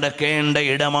തലവെച്ചു നടക്കേണ്ട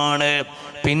ഇടമാണ്.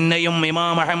 പിന്നെയും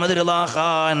ഇമാം അഹ്മദ് റിളാ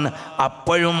ഖാൻ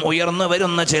അപ്പോഴും ഉയർന്നു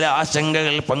വരുന്ന ചില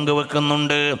ആശങ്കകൾ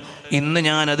പങ്കുവെക്കുന്നുണ്ട്. ഇന്ന്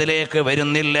ഞാൻ അതിലേക്ക്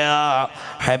വരുന്നില്ല.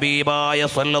 ഹബീബായ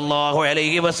സല്ലല്ലാഹു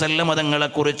അലൈഹി വസല്ലം തങ്ങളെ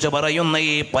കുറിച്ച് പറയുന്ന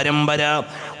ഈ പരമ്പര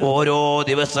ഓരോ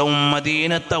ദിവസവും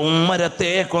മദീനത്തെ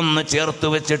ഉമ്മരത്തേക്കൊന്ന് ചേർത്ത്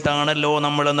വെച്ചിട്ടാണല്ലോ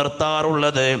നമ്മൾ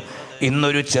നിർത്താറുള്ളത്.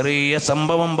 ഇന്നൊരു ചെറിയ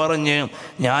സംഭവം പറഞ്ഞ്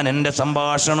ഞാൻ എൻ്റെ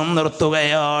സംഭാഷണം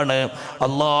നിർത്തുകയാണ്.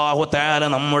 അല്ലാഹു തആല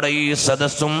നമ്മുടെ ഈ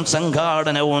സദസ്സും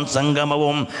സംഘാടനവും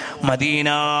സംഗമവും മദീന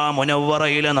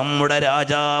മുനവ്വറയിലെ നമ്മുടെ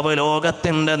രാജാവ്,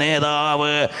 ലോകത്തിൻ്റെ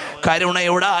നേതാവ്,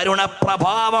 കരുണയുടെ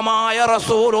അരുണപ്രഭാവമായ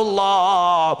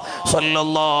റസൂലുള്ളാഹ്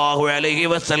സ്വല്ലല്ലാഹു അലൈഹി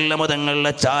വസല്ലം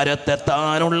തങ്ങളുടെ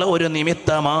ചാരത്തെത്താനുള്ള ഒരു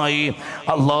നിമിത്തമായി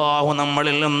അല്ലാഹു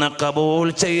നമ്മളിൽ നിന്ന് കബൂൽ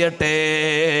ചെയ്യട്ടെ.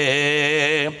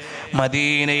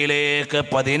 മദീനയിലേക്ക്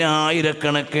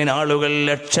പതിനായിരക്കണക്കിന് ആളുകൾ,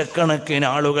 ലക്ഷക്കണക്കിന്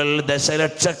ആളുകൾ,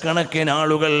 ദശലക്ഷക്കണക്കിന്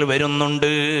ആളുകൾ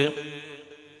വരുന്നുണ്ട്.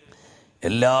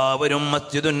 എല്ലാവരും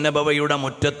മസ്ജിദുൻ നബവിയുടെ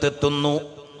മുറ്റത്തെത്തുന്നു.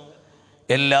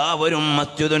 എല്ലാവരും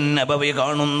മസ്ജിദുൻ നബവി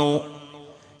കാണുന്നു.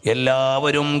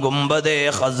 എല്ലാവരും ഗുംബദെ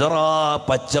ഖസ്റ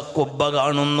പച്ചക്കുബ്ബ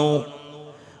കാണുന്നു.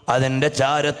 അതിൻ്റെ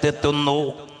ചാരത്തെത്തുന്നു.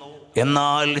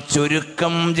 എന്നാൽ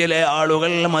ചുരുക്കം ചില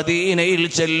ആളുകൾ മദീനയിൽ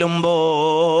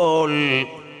ചെല്ലുമ്പോൾ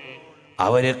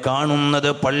അവര് കാണുന്നത്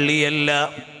പള്ളിയല്ല,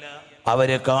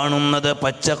 അവര് കാണുന്നത്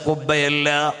പച്ചക്കുബ്ബയല്ല,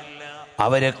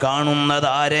 അവര് കാണുന്നത്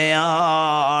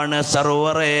ആരെയാണ്?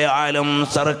 സർവറെ ആലം,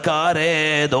 സർക്കാരെ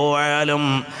ദോ ആലം,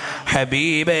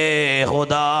 ഹബീബേ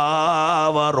ഖുദാ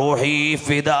വ റൂഹി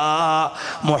ഫിദാ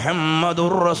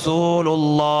മുഹമ്മദുർ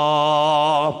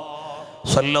റസൂലുള്ളാഹ്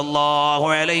സല്ലല്ലാഹു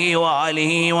അലൈഹി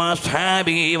വആലിഹി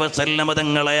വഅസ്ഹാബിഹി വസല്ലം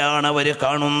തങ്ങളെയാണ് അവര്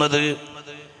കാണുന്നത്.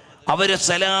 അവര്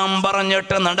സലാം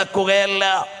പറഞ്ഞിട്ട് നടക്കുകയല്ല.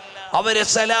 അവര്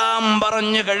സലാം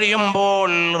പറഞ്ഞു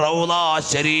കഴിയുമ്പോൾ റൗള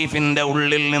ശരീഫിന്റെ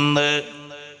ഉള്ളിൽ നിന്ന്,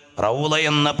 റൗള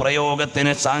എന്ന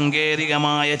പ്രയോഗത്തിന്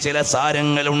സാങ്കേതികമായ ചില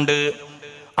സാരങ്ങളുണ്ട്.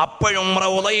 അപ്പോഴും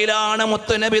റൗളയിലാണ്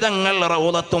മുത്തുനബി തങ്ങൾ.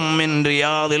 റൗളത്തും മിൻ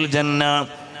റിയാദിൽ ജന്ന.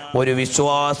 ഒരു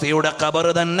വിശ്വാസിയുടെ ഖബർ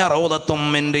തന്നെ റൗളത്തും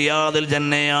മിൻ റിയാദിൽ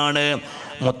ജന്നയാണ്.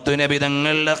 മുത്തുനബി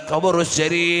തങ്ങളുടെ ഖബറു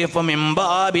ശരീഫ് മിൻ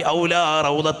ബാബി ഔലാ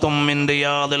റൗളത്തും മിൻ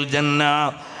റിയാദിൽ ജന്ന.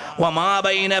 وما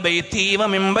بين بيتي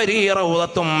ومنبري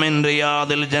روضة من رياض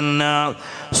الجنة.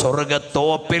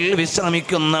 സ്വർഗത്തോപ്പിൽ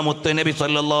വിശ്രമിക്കുന്ന മുത്തുനബി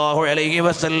സല്ലല്ലാഹു അലൈഹി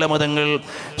വസല്ലം തങ്ങൾ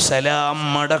സലാം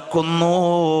മടക്കുന്നു.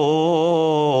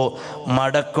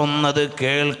 മടക്കുന്നത്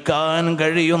കേൾക്കാൻ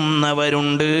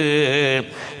കഴിയുന്നവരുണ്ട്,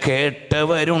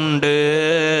 കേട്ടവരുണ്ട്.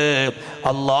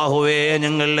 അല്ലാഹുവേ,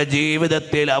 ഞങ്ങളുടെ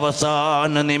ജീവിതത്തിൽ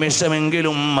അവസാന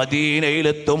നിമിഷമെങ്കിലും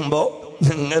മദീനയിലെത്തുമ്പോൾ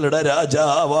ഞങ്ങളുടെ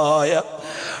രാജാവായ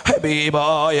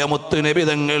ഹബീബായ മുത്തുനബി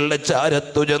തങ്ങളുടെ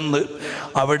ചാരത്തു ചെന്ന്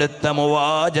അവിടുത്തെ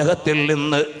മുവാജഹത്തിൽ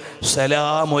നിന്ന്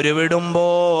സലാം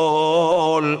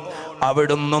ഉരുവിടുമ്പോൾ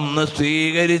അവിടുന്നൊന്ന്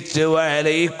സ്വീകരിച്ച്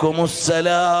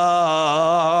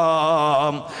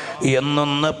വഅലൈക്കുമുസ്സലാം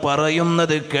എന്നൊന്ന്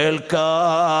പറയുന്നത്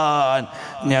കേൾക്കാൻ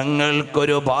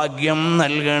ഞങ്ങൾക്കൊരു ഭാഗ്യം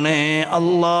നൽകണേ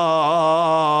അല്ലാഹ്.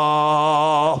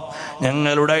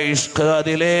 ഞങ്ങളുടെ ഇഷ്ക്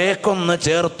അതിലേക്കൊന്ന്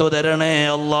ചേർത്തു തരണേ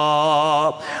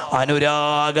അല്ലാഹ്.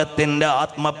 അനുരാഗത്തിൻ്റെ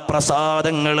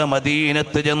ആത്മപ്രസാദങ്ങൾ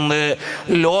മദീനത്ത് ചെന്ന്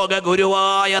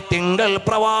ലോകഗുരുവായ തിങ്കൾ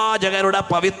പ്രവാചകരുടെ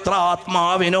പവിത്ര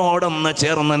ആത്മാവിനോടൊന്ന്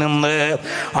ചേർന്ന് നിന്ന്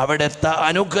അവിടുത്തെ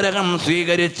അനുഗ്രഹം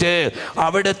സ്വീകരിച്ച്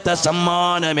അവിടുത്തെ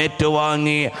സമ്മാനം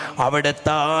ഏറ്റുവാങ്ങി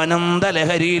അവിടുത്തെ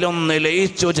ആനന്ദലഹരിയിലൊന്ന്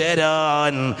ലയിച്ചു ചേരാൻ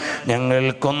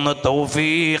ഞങ്ങൾക്കൊന്ന്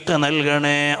തൗഫീഖ്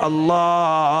നൽകണേ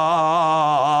അല്ലാഹ്.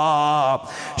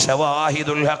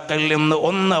 ഷവാഹിദുൽ ഹഖിൽ നിന്ന്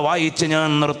ഒന്ന് വായിച്ച് ഞാൻ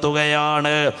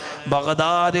നിർത്തുകയാണ്.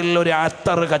 ബഗ്ദാദിൽ ഒരു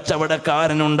അത്തർ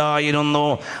കച്ചവടക്കാരനുണ്ടായിരുന്നു.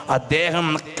 അദ്ദേഹം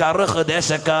കർഹ്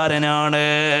ദേശക്കാരനാണ്.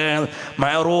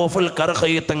 മഅറൂഫുൽ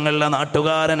കർഹി തങ്ങളുടെ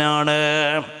നാട്ടുകാരനാണ്.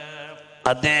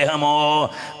 അദ്ദേഹമോ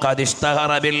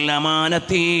ഖദിഷ്തഹറ ബിൽ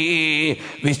അമാനത്തി,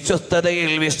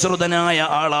 വിശ്വസ്തതയിൽ വിശ്രുതനായ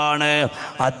ആളാണ്.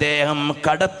 അദ്ദേഹം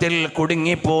കടത്തിൽ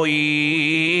കുടുങ്ങിപ്പോയി.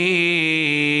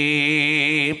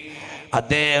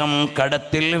 അദ്ദേഹം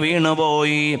കടത്തിൽ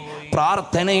വീണുപോയി.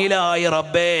 പ്രാർത്ഥനയിലായി,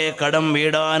 റബ്ബേ കടം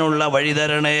വീടാനുള്ള വഴി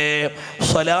തരണേ,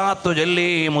 സ്വലാത്തു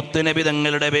ചൊല്ലി മുത്തുനബി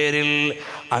തങ്ങളുടെ പേരിൽ.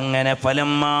 അങ്ങനെ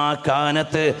ഫലമ്മാ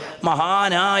കാനത്ത്,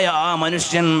 മഹാനായ ആ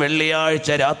മനുഷ്യൻ വെള്ളിയാഴ്ച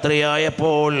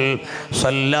രാത്രിയായപ്പോൾ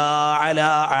സ്വല്ലാ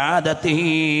അലാ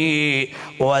ആദതിഹി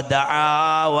വദആ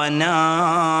വനാം,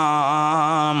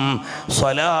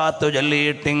 സ്വലാത്തു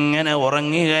ചൊല്ലിയിട്ടിങ്ങനെ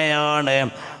ഉറങ്ങുകയാണ്.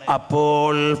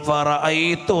 അപ്പോൾ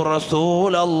ഫറഅയ്തു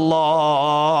റസൂലല്ലാഹ്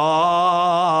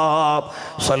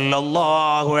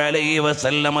സ്വല്ലല്ലാഹു അലൈഹി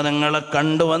വസല്ലം തങ്ങളെ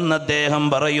കണ്ടുവന്ന് അദ്ദേഹം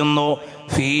പറയുന്നു,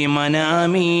 ഫീ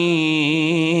മനാമീ,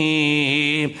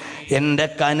 എൻ്റെ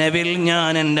കനവിൽ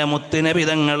ഞാൻ എൻ്റെ മുത്തുനബി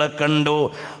തങ്ങളെ കണ്ടു.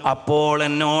 അപ്പോൾ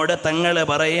എന്നോട് തങ്ങൾ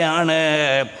പറയാണ്,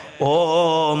 ഓ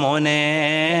മോനെ,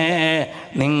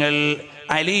 നിങ്ങൾ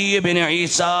അലി ഇബ്നു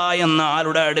ഈസാ എന്ന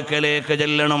ആളുടെ അടുക്കലേക്ക്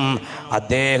ചെല്ലണം.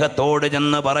 അദ്ദേഹത്തോട്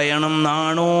ചെന്ന് പറയണം,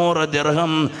 400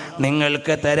 ദിർഹം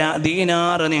നിങ്ങൾക്ക് തരാം,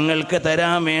 ദീനാർ നിങ്ങൾക്ക്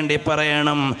തരാൻ വേണ്ടി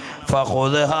പറയണം.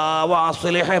 ഫഖുദ്ഹാ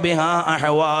വഅസ്ലിഹ് ബിഹാ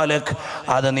അഹ്വാലക്,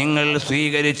 അത് നിങ്ങൾ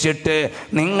സ്വീകരിച്ചിട്ട്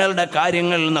നിങ്ങളുടെ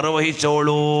കാര്യങ്ങൾ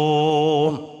നിർവഹിച്ചോളൂ.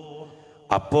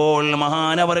 അപ്പോൾ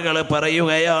മഹാനവറുകൾ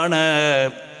പറയുകയാണ്,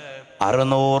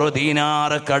 600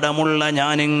 ദീനാർ കടമുള്ള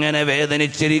ഞാനിങ്ങനെ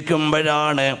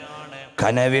വേദനിച്ചിരിക്കുമ്പോഴാണ്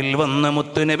കനവിൽ വന്ന്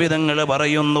മുത്തുനബി തങ്ങൾ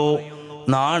പറയുന്നു,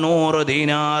 400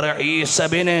 ദീനാർ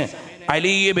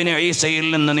അലി ഇബ്നു ഈസയിൽ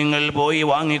നിന്ന് നിങ്ങൾ പോയി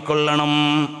വാങ്ങിക്കൊള്ളണം.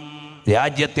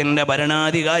 രാജ്യത്തിൻ്റെ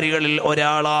ഭരണാധികാരികളിൽ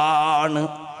ഒരാളാണ്.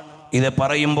 ഇത്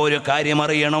പറയുമ്പോൾ ഒരു കാര്യം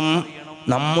അറിയണം,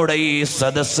 നമ്മുടെ ഈ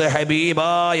സദസ്സ്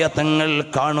ഹബീബായ തങ്ങൾ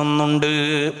കാണുന്നുണ്ട്.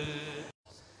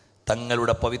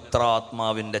 തങ്ങളുടെ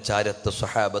പവിത്രാത്മാവിൻ്റെ ചാരത്ത്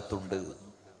സ്വഹാബത്തുണ്ട്.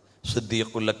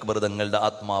 സിദ്ദീഖുൽ അക്ബർ തങ്ങളുടെ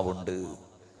ആത്മാവുണ്ട്.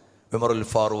 ഉമറുൽ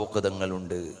ഫാറൂഖ്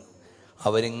തങ്ങളുണ്ട്.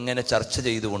 അവരിങ്ങനെ ചർച്ച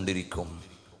ചെയ്തുകൊണ്ടിരിക്കും.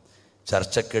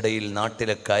 ചർച്ചക്കിടയിൽ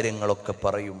നാട്ടിലെ കാര്യങ്ങളൊക്കെ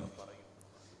പറയും.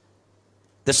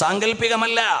 ഇത്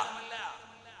സാങ്കല്പികമല്ല,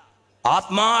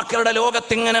 ആത്മാക്കളുടെ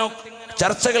ലോകത്തിങ്ങനെ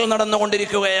ചർച്ചകൾ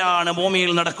നടന്നുകൊണ്ടിരിക്കുകയാണ്.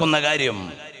 ഭൂമിയിൽ നടക്കുന്ന കാര്യം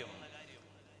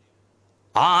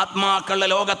ആ ആത്മാക്കളുടെ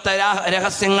ലോകത്തെ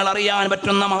രഹസ്യങ്ങൾ അറിയാൻ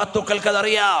പറ്റുന്ന മഹത്തുക്കൾക്ക്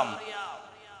അതറിയാം.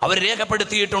 അവർ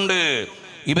രേഖപ്പെടുത്തിയിട്ടുണ്ട്.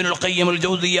 ഇബ്നുൽ ഖയ്യിമുൽ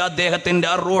ജൗസിയ്യ അദ്ദേഹത്തിന്റെ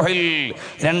അർ-റൂഹിൽ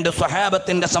 2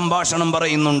 സ്വഹാബത്തിന്റെ സംഭാഷണം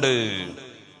പറയുന്നുണ്ട്.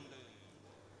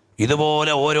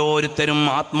 ഇതുപോലെ ഓരോരുത്തരും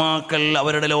ആത്മാക്കൾ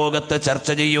അവരുടെ ലോകത്ത് ചർച്ച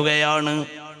ചെയ്യുകയാണ്.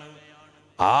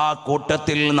 ആ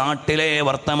കൂട്ടത്തിൽ നാട്ടിലെ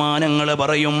വർത്തമാനങ്ങൾ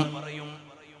പറയും.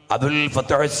 അബുൽ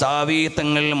ഫത്ഹ് സാവി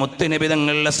തങ്ങൾ മുത്തുനബി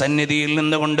തങ്ങളുടെ സന്നിധിയിൽ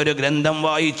നിന്നുകൊണ്ടൊരു ഗ്രന്ഥം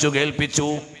വായിച്ചു കേൾപ്പിച്ചു.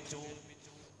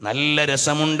 നല്ല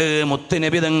രസമുണ്ട്.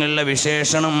 മുത്തുനബി തങ്ങളുടെ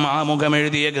വിശേഷണം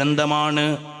ആമുഖമെഴുതിയ ഗ്രന്ഥമാണ്.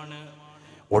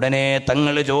 ഉടനെ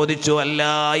തങ്ങൾ ചോദിച്ചു, അല്ല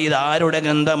ഇതാരുടെ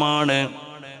ഗ്രന്ഥമാണ്?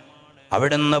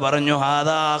 അവിടുന്ന് പറഞ്ഞു,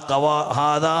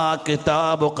 ഹാദാ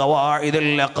കിതാബു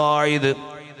ഖവാഇദുൽ അഖായിദ്,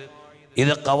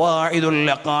 ഇത് ഖവാഇദുൽ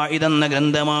അഖായിദ് എന്ന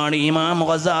ഗ്രന്ഥമാണ്. ഇമാം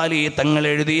ഗസാലി തങ്ങൾ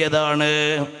എഴുതിയതാണ്.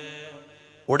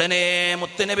 ഉടനെ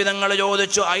മുത്തുനബി തങ്ങൾ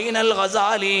ചോദിച്ചു, ഐനൽ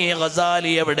ഗസാലി,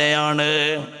 ഗസാലി എവിടെയാണ്?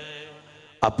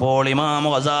 അപ്പോൾ ഇമാം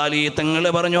ഗസാലി തങ്ങൾ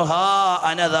പറഞ്ഞു, ഹാ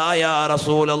അനദാ യാ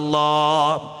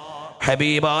റസൂലല്ലാഹ്,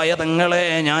 ഹബീബായ തങ്ങളെ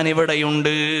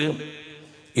ഞാനിവിടെയുണ്ട്.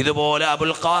 ഇതുപോലെ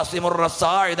അബുൽ ഖാസിമുർ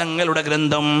റസാഇ തങ്ങളുടെ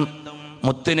ഗ്രന്ഥം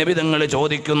മുത്തുനബി തങ്ങൾ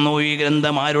ചോദിക്കുന്നു, ഈ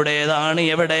ഗ്രന്ഥം ആരുടേതാണ്,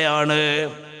 എവിടെയാണ്?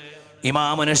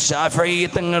 ഇമാമുന ശാഫഈ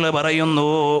തങ്ങൾ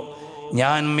പറയുന്നു,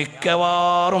 ഞാൻ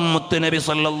മിക്കവാറും മുത്തുനബി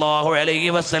സല്ലല്ലാഹു അലൈഹി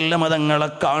വസല്ലം തങ്ങളെ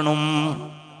കാണും.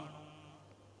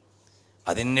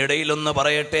 അതിനിടയിലൊന്ന്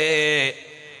പറയട്ടെ,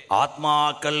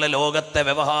 ആത്മാക്കളുടെ ലോകത്തെ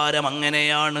വ്യവഹാരം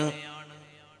അങ്ങനെയാണ്.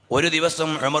 ഒരു ദിവസം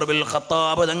ഉമർ ബിൻ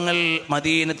ഖത്താബ് തങ്ങൾ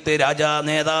മദീനത്തെ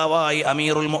നേതാവായി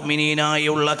അമീറുൽ മുഅ്മിനീനായി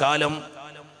ഉള്ള കാലം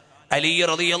അലി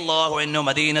റളിയല്ലാഹു അൻഹു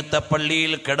മദീനത്തെ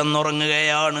പള്ളിയിൽ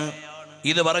കിടന്നുറങ്ങുകയാണ്.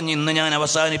 ഇത് പറഞ്ഞ് ഇന്ന് ഞാൻ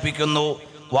അവസാനിപ്പിക്കുന്നു.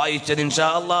 വായിച്ചത് ഇൻഷാ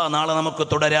അല്ലാഹ് നാളെ നമുക്ക്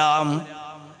തുടരാം.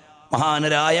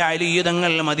 മഹാനരായ അലി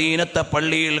തങ്ങൾ മദീനത്തെ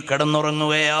പള്ളിയിൽ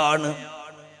കിടന്നുറങ്ങുകയാണ്.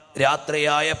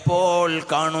 രാത്രിയായപ്പോൾ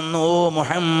കാണുന്നു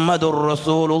മുഹമ്മദുർ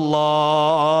റസൂലുള്ളാഹ്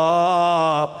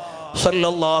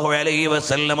സല്ലല്ലാഹു അലൈഹി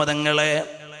വസല്ലം തങ്ങളെ.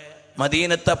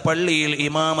 മദീനത്തെ പള്ളിയിൽ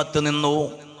ഇമാമത്ത് നിന്നു.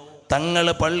 തങ്ങൾ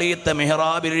പള്ളിയത്തെ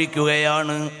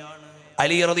മിഹ്റാബിലിരിക്കുകയാണ്.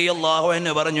 അലി റളിയല്ലാഹു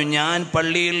അൻഹു പറഞ്ഞു, ഞാൻ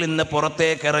പള്ളിയിൽ നിന്ന്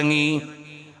പുറത്തേക്ക് ഇറങ്ങി.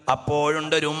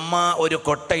 അപ്പോഴുണ്ടൊരു ഉമ്മ ഒരു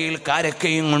കൊട്ടയിൽ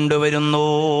കാരക്കയും കൊണ്ടുവരുന്നു.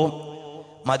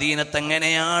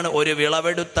 മദീനത്തെങ്ങനെയാണ് ഒരു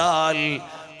വിളവെടുത്താൽ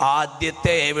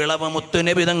ആദ്യത്തെ വിളവ്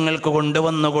മുത്തുനബി തങ്ങൾക്ക്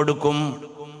കൊണ്ടുവന്നു കൊടുക്കും.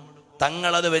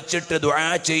 തങ്ങളത് വെച്ചിട്ട് ദുആ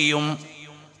ചെയ്യും.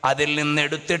 അതിൽ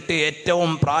നിന്നെടുത്തിട്ട്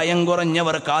ഏറ്റവും പ്രായം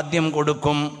കുറഞ്ഞവർക്ക് ആദ്യം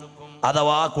കൊടുക്കും,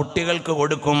 അഥവാ കുട്ടികൾക്ക്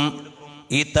കൊടുക്കും.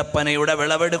 ഈത്തപ്പനയുടെ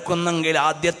വിളവെടുക്കുന്നെങ്കിൽ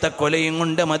ആദ്യത്തെ കൊലയും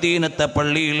കൊണ്ട് മദീനത്തെ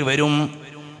പള്ളിയിൽ വരും,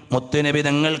 മുത്തുനബി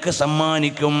തങ്ങൾക്ക്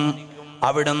സമ്മാനിക്കും.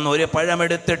 അവിടുന്ന് ഒരു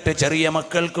പഴമെടുത്തിട്ട് ചെറിയ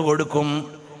മക്കൾക്ക് കൊടുക്കും.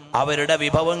 അവരുടെ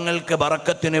വിഭവങ്ങൾക്ക്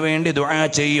ബറക്കത്തിനു വേണ്ടി ദുആ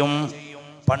ചെയ്യും.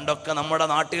 പണ്ടൊക്കെ നമ്മുടെ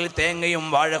നാട്ടിൽ തേങ്ങയും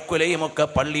വാഴക്കുലയും ഒക്കെ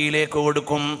പള്ളിയിലേക്ക്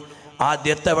കൊടുക്കും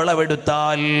ആദ്യത്തെ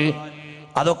വിളവെടുത്താൽ.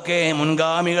 അതൊക്കെ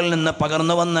മുൻഗാമികളിൽ നിന്ന്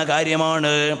പകർന്നു വന്ന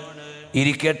കാര്യമാണ്.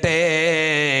 ഇരിക്കട്ടെ,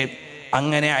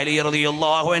 അങ്ങനെ അലി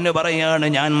റളിയല്ലാഹു അൻഹു പറയാണ്,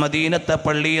 ഞാൻ മദീനത്തെ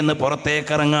പള്ളിയിൽ നിന്ന്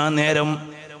പുറത്തേക്കിറങ്ങാൻ നേരം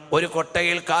ഒരു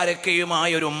കൊട്ടയിൽ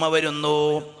കാരക്കയുമായി ഒരു ഉമ്മ വരുന്നു.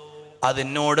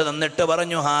 അതിനോട് തന്നിട്ട്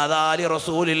പറഞ്ഞു, ഹാദാ ലി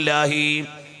റസൂലില്ലാഹി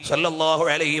സ്വല്ലല്ലാഹു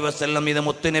അലൈഹി വസല്ലം, ഇത്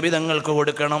മുത്തുനബി തങ്ങൾക്ക്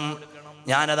കൊടുക്കണം.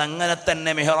 ഞാനത് അങ്ങനെ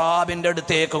തന്നെ മിഹ്റാബിൻ്റെ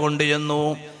അടുത്തേക്ക് കൊണ്ടുചെന്നു.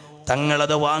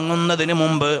 തങ്ങളത് വാങ്ങുന്നതിന്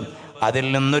മുമ്പ് അതിൽ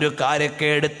നിന്നൊരു കാരക്ക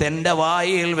എടുത്ത് എൻ്റെ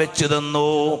വായിൽ വെച്ച്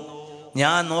തന്നു.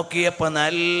 ഞാൻ നോക്കിയപ്പോൾ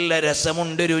നല്ല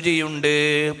രസമുണ്ട്, രുചിയുണ്ട്.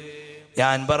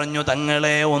 ഞാൻ പറഞ്ഞു,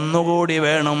 തങ്ങളെ ഒന്നുകൂടി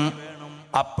വേണം.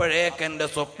 അപ്പോഴേക്ക് എൻ്റെ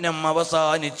സ്വപ്നം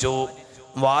അവസാനിച്ചു.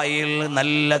 വായിൽ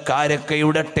നല്ല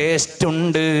കാരക്കയുടെ ടേസ്റ്റ്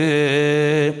ഉണ്ട്,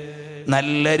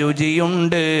 നല്ല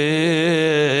രുചിയുണ്ട്.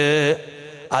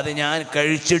 അത് ഞാൻ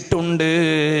കഴിച്ചിട്ടുണ്ട്.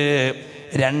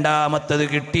 രണ്ടാമത്തത്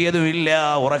കിട്ടിയതുമില്ല.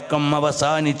 ഉറക്കം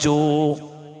അവസാനിച്ചു.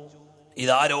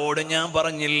 ഇതാരോടും ഞാൻ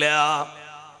പറഞ്ഞില്ല.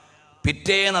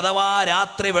 പിറ്റേന്ന് അഥവാ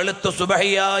രാത്രി വെളുത്തു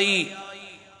സുബഹിയായി.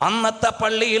 അന്നത്തെ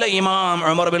പള്ളിയിലെ ഇമാം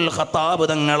ഉമർ ബിൻ ഖത്താബ്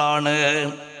തങ്ങളാണ്.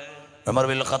 ഉമർ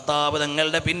ബിൻ ഖത്താബ്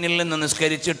തങ്ങളുടെ പിന്നിൽ നിന്ന്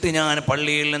നിസ്കരിച്ചിട്ട് ഞാൻ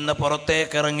പള്ളിയിൽ നിന്ന്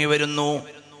പുറത്തേക്ക് ഇറങ്ങി വരുന്നു.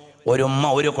 ഒരുമ്മ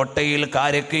ഒരു കൊട്ടയിൽ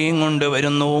കാരക്കയും കൊണ്ട്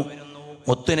വരുന്നു.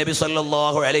 മുത്തുനബി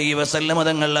സല്ലല്ലാഹു അലൈഹി വസല്ലം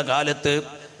തങ്ങളുടെ കാലത്ത്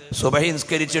സുബഹി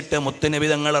നിസ്കരിച്ചിട്ട് മുത്തുനബി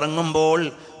തങ്ങൾ ഇറങ്ങുമ്പോൾ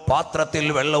പാത്രത്തിൽ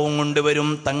വെള്ളവും കൊണ്ടുവരും.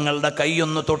 തങ്ങളുടെ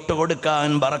കൈയൊന്ന് തൊട്ടുകൊടുക്കാൻ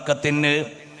ബറക്കത്തിന്.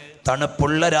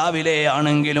 തണുപ്പുള്ള രാവിലെ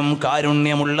ആണെങ്കിലും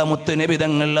കാരുണ്യമുള്ള മുത്തുനബി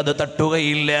തങ്ങൾ അത്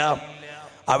തട്ടുകയില്ല.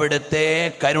 അവിടുത്തെ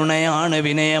കരുണയാണ്,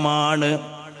 വിനയമാണ്.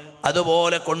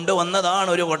 അതുപോലെ കൊണ്ടുവന്നതാണ്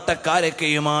ഒരു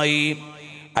കൊട്ടക്കാരക്കയുമായി.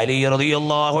 അലി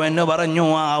റളിയല്ലാഹു അൻഹു പറഞ്ഞു,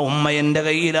 ആ ഉമ്മ എൻ്റെ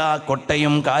കയ്യിൽ ആ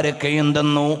കൊട്ടയും കാരക്കയും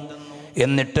തന്നു.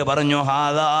 എന്നിട്ട് പറഞ്ഞു,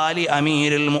 ഹാദാ ലി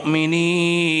അമീരുൽ മുഅ്മിനീൻ,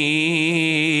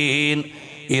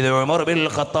 ഇത് ഉമർ ബിൻ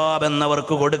ഖത്താബ്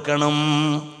എന്നവർക്ക് കൊടുക്കണം.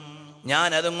 ഞാൻ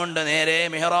അതും കൊണ്ട് നേരെ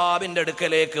മിഹ്റാബിൻ്റെ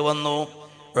അടുക്കലേക്ക് വന്നു.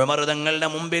 ഉമർ തങ്ങളുടെ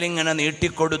മുമ്പിൽ ഇങ്ങനെ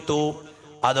നീട്ടിക്കൊടുത്തു.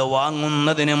 അത്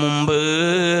വാങ്ങുന്നതിന് മുമ്പ്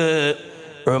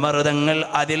ഉമർ തങ്ങൾ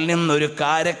അതിൽ നിന്നൊരു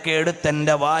കാരക്ക എടുത്ത്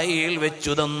എൻ്റെ വായിൽ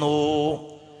വെച്ചു തന്നു.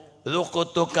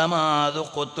 ദുഖ്തു കമാ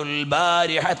ദുഖ്തുൽ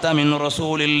ബാരിഹത മിൻ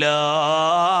റസൂലില്ലാഹ്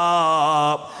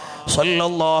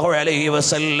സ്വല്ലല്ലാഹു അലൈഹി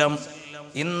വസല്ലം.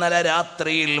 ഇന്നലെ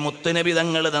രാത്രിയിൽ മുത്തുനബി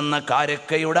തങ്ങൾ തന്ന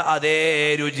കാരക്കയുടെ അതേ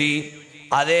രുചി,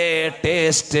 അതേ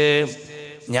ടേസ്റ്റ്.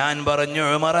 ഞാൻ പറഞ്ഞു,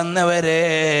 ഉമർ എന്നവരെ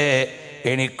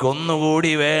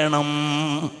എനിക്കൊന്നുകൂടി വേണം.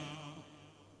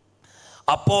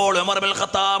 അപ്പോൾ ഉമർ ബിൻ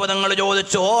ഖത്താബ് തങ്ങൾ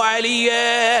ചോദിച്ചു, ഓ അലിയേ,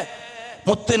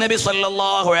 മുത്തുനബി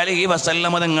സല്ലല്ലാഹു അലൈഹി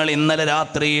വസല്ലം തങ്ങൾ ഇന്നലെ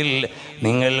രാത്രിയിൽ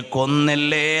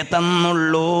നിങ്ങൾക്കൊന്നല്ലേ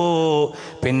തന്നുള്ളൂ,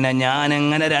 പിന്നെ ഞാൻ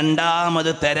എങ്ങനെ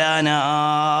രണ്ടാമത്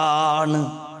തരാനാണ്?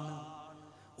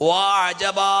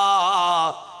 വാജബാ,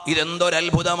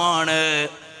 ഇതെന്തൊരത്ഭുതമാണ്.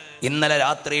 ഇന്നലെ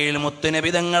രാത്രിയിൽ മുത്തുനബി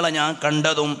തങ്ങളെ ഞാൻ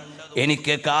കണ്ടതും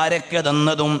എനിക്ക് കാരക്ക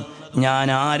തന്നതും ഞാൻ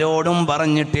ആരോടും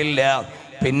പറഞ്ഞിട്ടില്ല.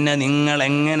 പിന്നെ നിങ്ങൾ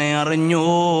എങ്ങനെ അറിഞ്ഞു?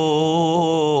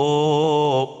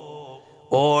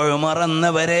 ഓ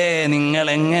മറന്നവരെ, നിങ്ങൾ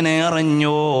എങ്ങനെ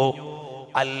അറിഞ്ഞു?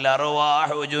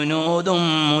 അൽഅർവാഹു ജുനൂദും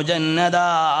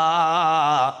മുജന്നദാ,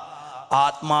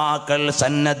 ആത്മാക്കൾ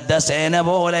സന്നദ്ധ സേന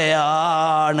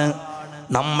പോലെയാണ്.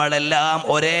 നമ്മളെല്ലാം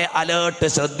ഒരേ അലേർട്ട്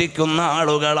ശ്രദ്ധിക്കുന്ന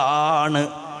ആളുകളാണ്.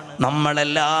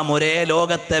 നമ്മളെല്ലാം ഒരേ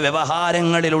ലോകത്തെ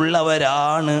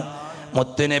വ്യവഹാരങ്ങളിലുള്ളവരാണ്.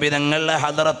 മുത്തുനബി തങ്ങളുടെ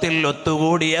ഹദറത്തിൽ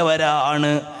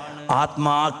ഒത്തുകൂടിയവരാണ്.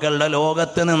 ആത്മാക്കളുടെ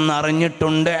ലോകത്ത് നിന്ന്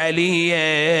അറിഞ്ഞിട്ടുണ്ട് അലിയേ.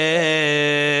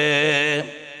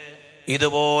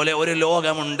 ഇതുപോലെ ഒരു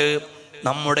ലോകമുണ്ട്.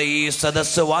 നമ്മുടെ ഈ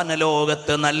സദസ്സ്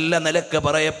വാനലോകത്ത് നല്ല നിലക്ക്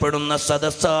പറയപ്പെടുന്ന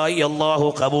സദസ്സായി അല്ലാഹു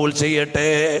കബൂൽ ചെയ്യട്ടെ.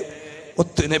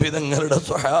 മുത്തുനബി തങ്ങളുടെ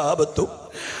സ്വഹാബത്തും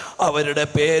അവരുടെ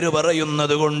പേര്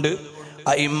പറയുന്നത് കൊണ്ട്,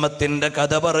 അയിമ്മത്തിൻ്റെ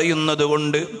കഥ പറയുന്നത്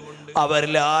കൊണ്ട്,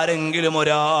 അവരിൽ ആരെങ്കിലും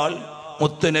ഒരാൾ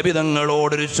മുത്തുനബി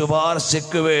തങ്ങളോടൊരു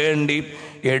ശുപാർശയ്ക്ക് വേണ്ടി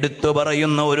എടുത്തു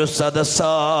പറയുന്ന ഒരു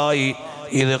സദസ്സായി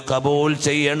ഇത് കബൂൽ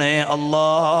ചെയ്യണേ അല്ലാ.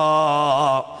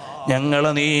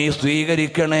 ഞങ്ങളെ നീ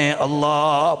സ്വീകരിക്കണേ അല്ലാ.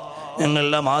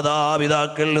 ഞങ്ങളുടെ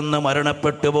മാതാപിതാക്കളിൽ നിന്ന്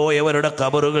മരണപ്പെട്ടു പോയവരുടെ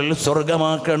ഖബറുകൾ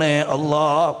സ്വർഗമാക്കണേ അല്ലാ.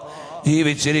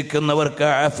 ജീവിച്ചിരിക്കുന്നവർക്ക്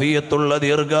ആഫിയത്തുള്ള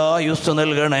ദീർഘായുസ്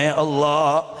നൽകണേ അല്ലാ.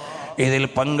 ഇതിൽ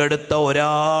പങ്കെടുത്ത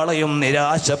ഒരാളെയും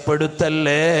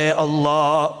നിരാശപ്പെടുത്തല്ലേ അല്ലാ.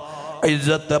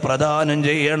 ഇസ്സത്ത് പ്രദാനം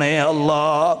ചെയ്യണേ അല്ലാ.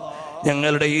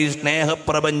 ഞങ്ങളുടെ ഈ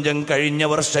സ്നേഹപ്രപഞ്ചം കഴിഞ്ഞ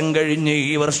വർഷം കഴിഞ്ഞ്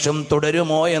ഈ വർഷം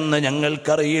തുടരുമോ എന്ന്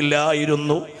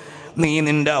ഞങ്ങൾക്കറിയില്ലായിരുന്നു. നീ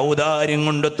നിന്റെ ഔദാര്യം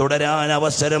കൊണ്ട് തുടരാൻ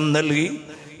അവസരം നൽകി.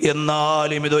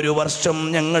 എന്നാലും ഇതൊരു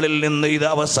വർഷം ഞങ്ങളിൽ നിന്ന് ഇത്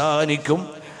അവസാനിക്കും.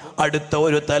 അടുത്ത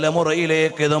ഒരു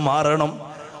തലമുറയിലേക്ക് ഇത് മാറണം.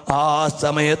 ആ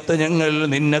സമയത്ത് ഞങ്ങൾ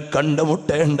നിന്നെ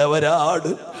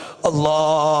കണ്ടുമുട്ടേണ്ടവരാണ് അല്ലാ.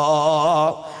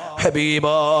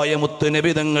 ഹബീബായ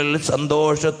മുത്തുനബി തങ്ങൾ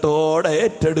സന്തോഷത്തോടെ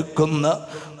ഏറ്റെടുക്കുന്ന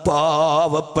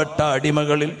പാവപ്പെട്ട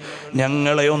അടിമകളിൽ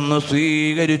ഞങ്ങളെ ഒന്ന്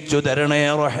സ്വീകരിച്ചു തരണേ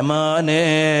റഹ്മാനേ.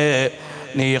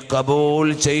 നീ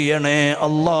ഖബൂൽ ചെയ്യണേ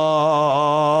അല്ലാ.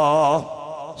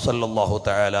 സല്ലല്ലാഹു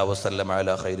തആല വസല്ലം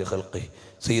അലാ ഖൈരി ഖൽഖി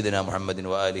സയ്യിദന മുഹമ്മദിൻ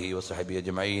വആലിഹി വസഹബിഹി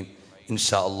അജ്മഈൻ.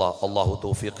 ഇൻഷാ അല്ലാഹ് അല്ലാഹു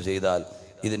തൗഫീഖ് ചെയ്താൽ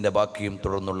ഇതിൻ്റെ ബാക്കിയും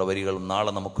തുടർന്നുള്ള വരികളും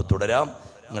നാളെ നമുക്ക് തുടരാം.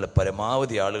 നിങ്ങൾ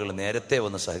പരമാവധി ആളുകൾ നേരത്തെ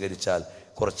വന്ന് സഹകരിച്ചാൽ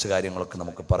കുറച്ച് കാര്യങ്ങളൊക്കെ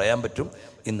നമുക്ക് പറയാൻ പറ്റും.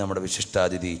 ഇന്ന് നമ്മുടെ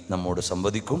വിശിഷ്ടാതിഥി നമ്മോട്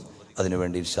സംവദിക്കും.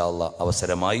 അതിനുവേണ്ടി ഇൻഷാ അല്ലാഹ്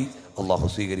അവസരമായി അല്ലാഹു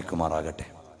സ്വീകരിക്കുമാറാകട്ടെ.